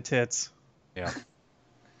would be the tits. Yeah.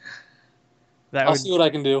 I'll see what I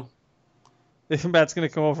can do. Matt's gonna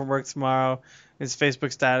come home from work tomorrow. His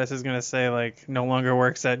Facebook status is gonna say like no longer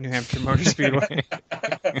works at New Hampshire Motor Speedway.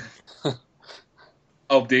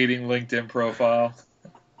 Updating LinkedIn profile.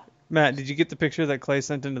 Matt, did you get the picture that Clay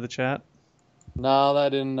sent into the chat? No, that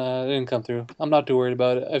didn't come through. I'm not too worried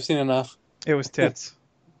about it. I've seen enough. It was tits.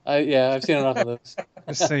 I've seen enough of those.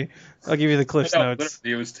 Just say, I'll give you the Cliff's notes.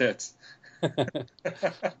 It was tits. I'll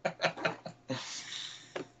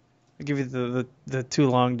give you the too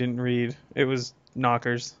long didn't read. It was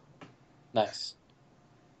knockers. Nice.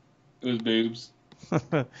 It was boobs.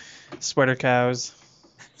 Sweater cows.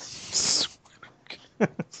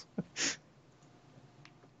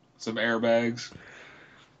 Some airbags.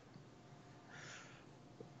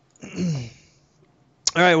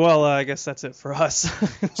 All right, well, I guess that's it for us.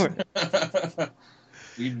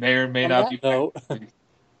 We may or may not be.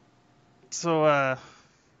 So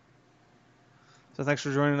thanks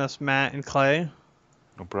for joining us, Matt and Clay.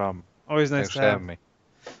 No problem. Always nice Thanks to for have. having me.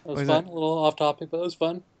 was Was fun. that- A little off topic, but it was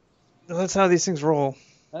fun. That's how these things roll.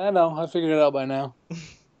 I know. I figured it out by now.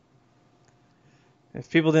 If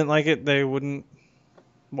people didn't like it, they wouldn't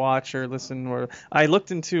watch or listen. Or I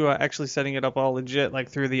looked into actually setting it up all legit, like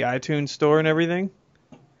through the iTunes store and everything,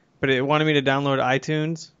 but it wanted me to download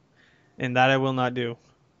iTunes, and that I will not do.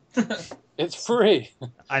 It's free.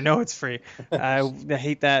 I know it's free. I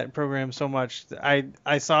hate that program so much.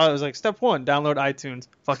 I saw it was like step 1, download iTunes.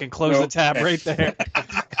 Fucking close the Nope. tab right there.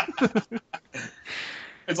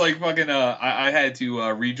 It's like fucking. I had to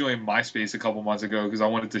rejoin MySpace a couple months ago because I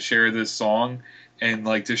wanted to share this song, and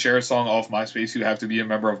like to share a song off MySpace, you have to be a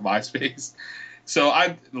member of MySpace. So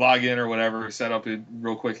I log in or whatever, set up a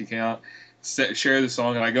real quick account, share the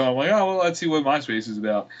song, and I go. I'm like, oh well, let's see what MySpace is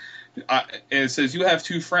about. And it says you have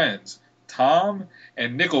 2 friends, Tom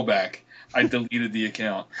and Nickelback. I deleted the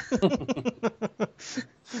account.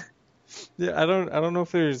 Yeah, I don't know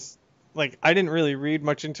if there's like I didn't really read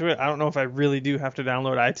much into it. I don't know if I really do have to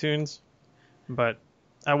download iTunes, but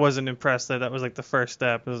I wasn't impressed that was like the first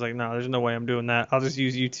step. It was like, no, there's no way I'm doing that. I'll just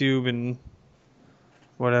use YouTube and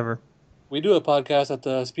whatever. We do a podcast at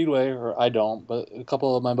the Speedway, or I don't, but a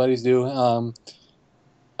couple of my buddies do.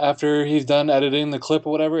 After he's done editing the clip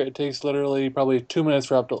or whatever, it takes literally probably 2 minutes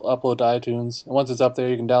for upload to iTunes. And once it's up there,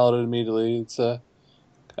 you can download it immediately.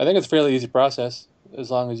 I think it's a fairly easy process as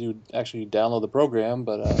long as you actually download the program,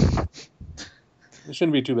 but it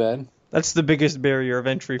shouldn't be too bad. That's the biggest barrier of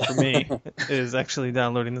entry for me is actually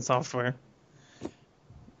downloading the software.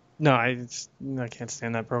 No, I can't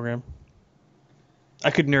stand that program. I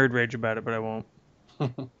could nerd rage about it, but I won't.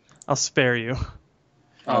 I'll spare you.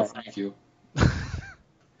 Oh, thank you.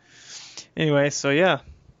 Anyway, so yeah.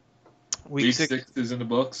 Week 6 is in the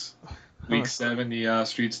books. Week 7, the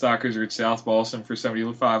Street Stalkers are at South Boston for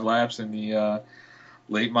 75 laps, and the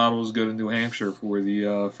late models go to New Hampshire for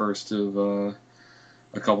the first of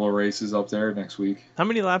a couple of races up there next week. How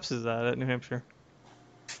many laps is that at New Hampshire?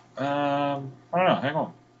 I don't know. Hang on.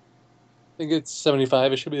 I think it's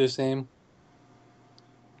 75. It should be the same.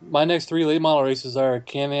 My next 3 late model races are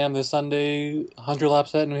Can-Am this Sunday, 100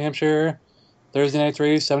 laps at New Hampshire. Thursday night's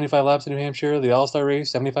race, 75 laps in New Hampshire. The All-Star race,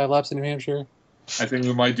 75 laps in New Hampshire. I think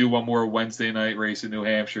we might do one more Wednesday night race in New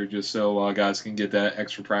Hampshire just so guys can get that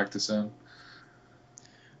extra practice in.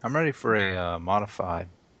 I'm ready for a modified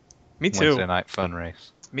Me too. Wednesday night fun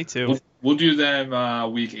race. Me too. We'll do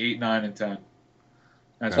them week 8, 9, and 10.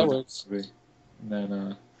 That's That what works. it'll be.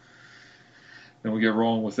 And then we get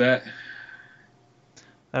rolling with that.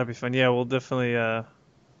 That'll be fun. Yeah, we'll definitely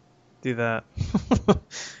do that.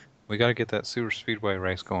 We got to get that Super Speedway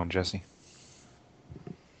race going, Jesse.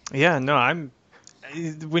 Yeah, no,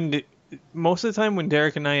 most of the time when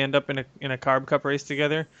Derek and I end up in a Carb Cup race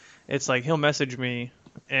together, it's like he'll message me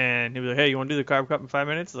and he'll be like, "Hey, you want to do the Carb Cup in 5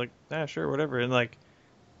 minutes?" It's like, "Yeah, sure, whatever." And like,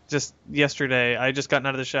 just yesterday, I just gotten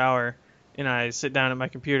out of the shower and I sit down at my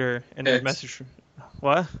computer and I Picks. message from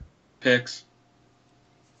what? Picks.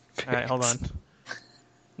 All right, hold on.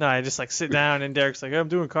 No, I just like sit down and Derek's like, "Oh, I'm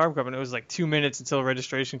doing Carb Cup," and it was like 2 minutes until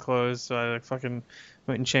registration closed, so I like fucking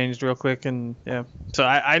went and changed real quick, and yeah. So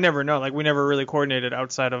I never know, like we never really coordinated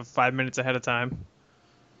outside of 5 minutes ahead of time.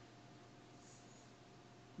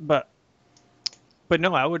 But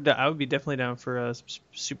no, I would be definitely down for a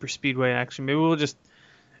super speedway action. Maybe we'll just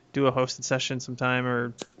do a hosted session sometime,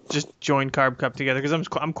 or just join Carb Cup together, because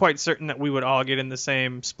I'm quite certain that we would all get in the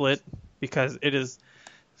same split, because it is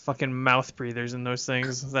fucking mouth breathers in those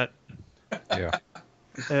things that Yeah.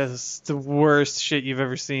 is the worst shit you've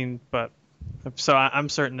ever seen. But so I'm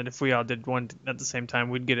certain that if we all did one at the same time,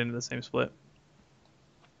 we'd get into the same split.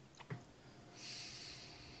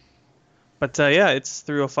 But yeah, it's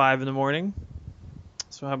 3:05 in the morning.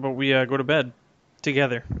 So how about we go to bed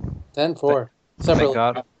together? 10-4. Thank Separate.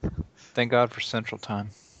 God. Thank God for Central Time.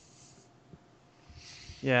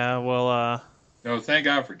 Yeah, well, No, thank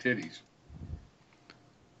God for titties.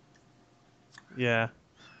 yeah,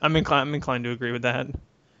 I'm inclined to agree with that.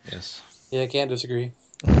 Yes. Yeah, I can't disagree.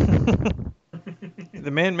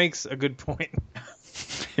 The man makes a good point.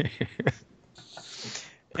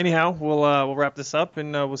 Anyhow, we'll wrap this up,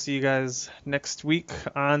 and we'll see you guys next week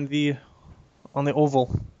on the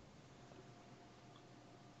oval.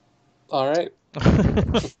 All right.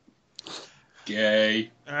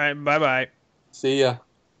 Gay. All right, bye bye. See ya.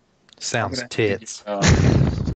 Sounds tits.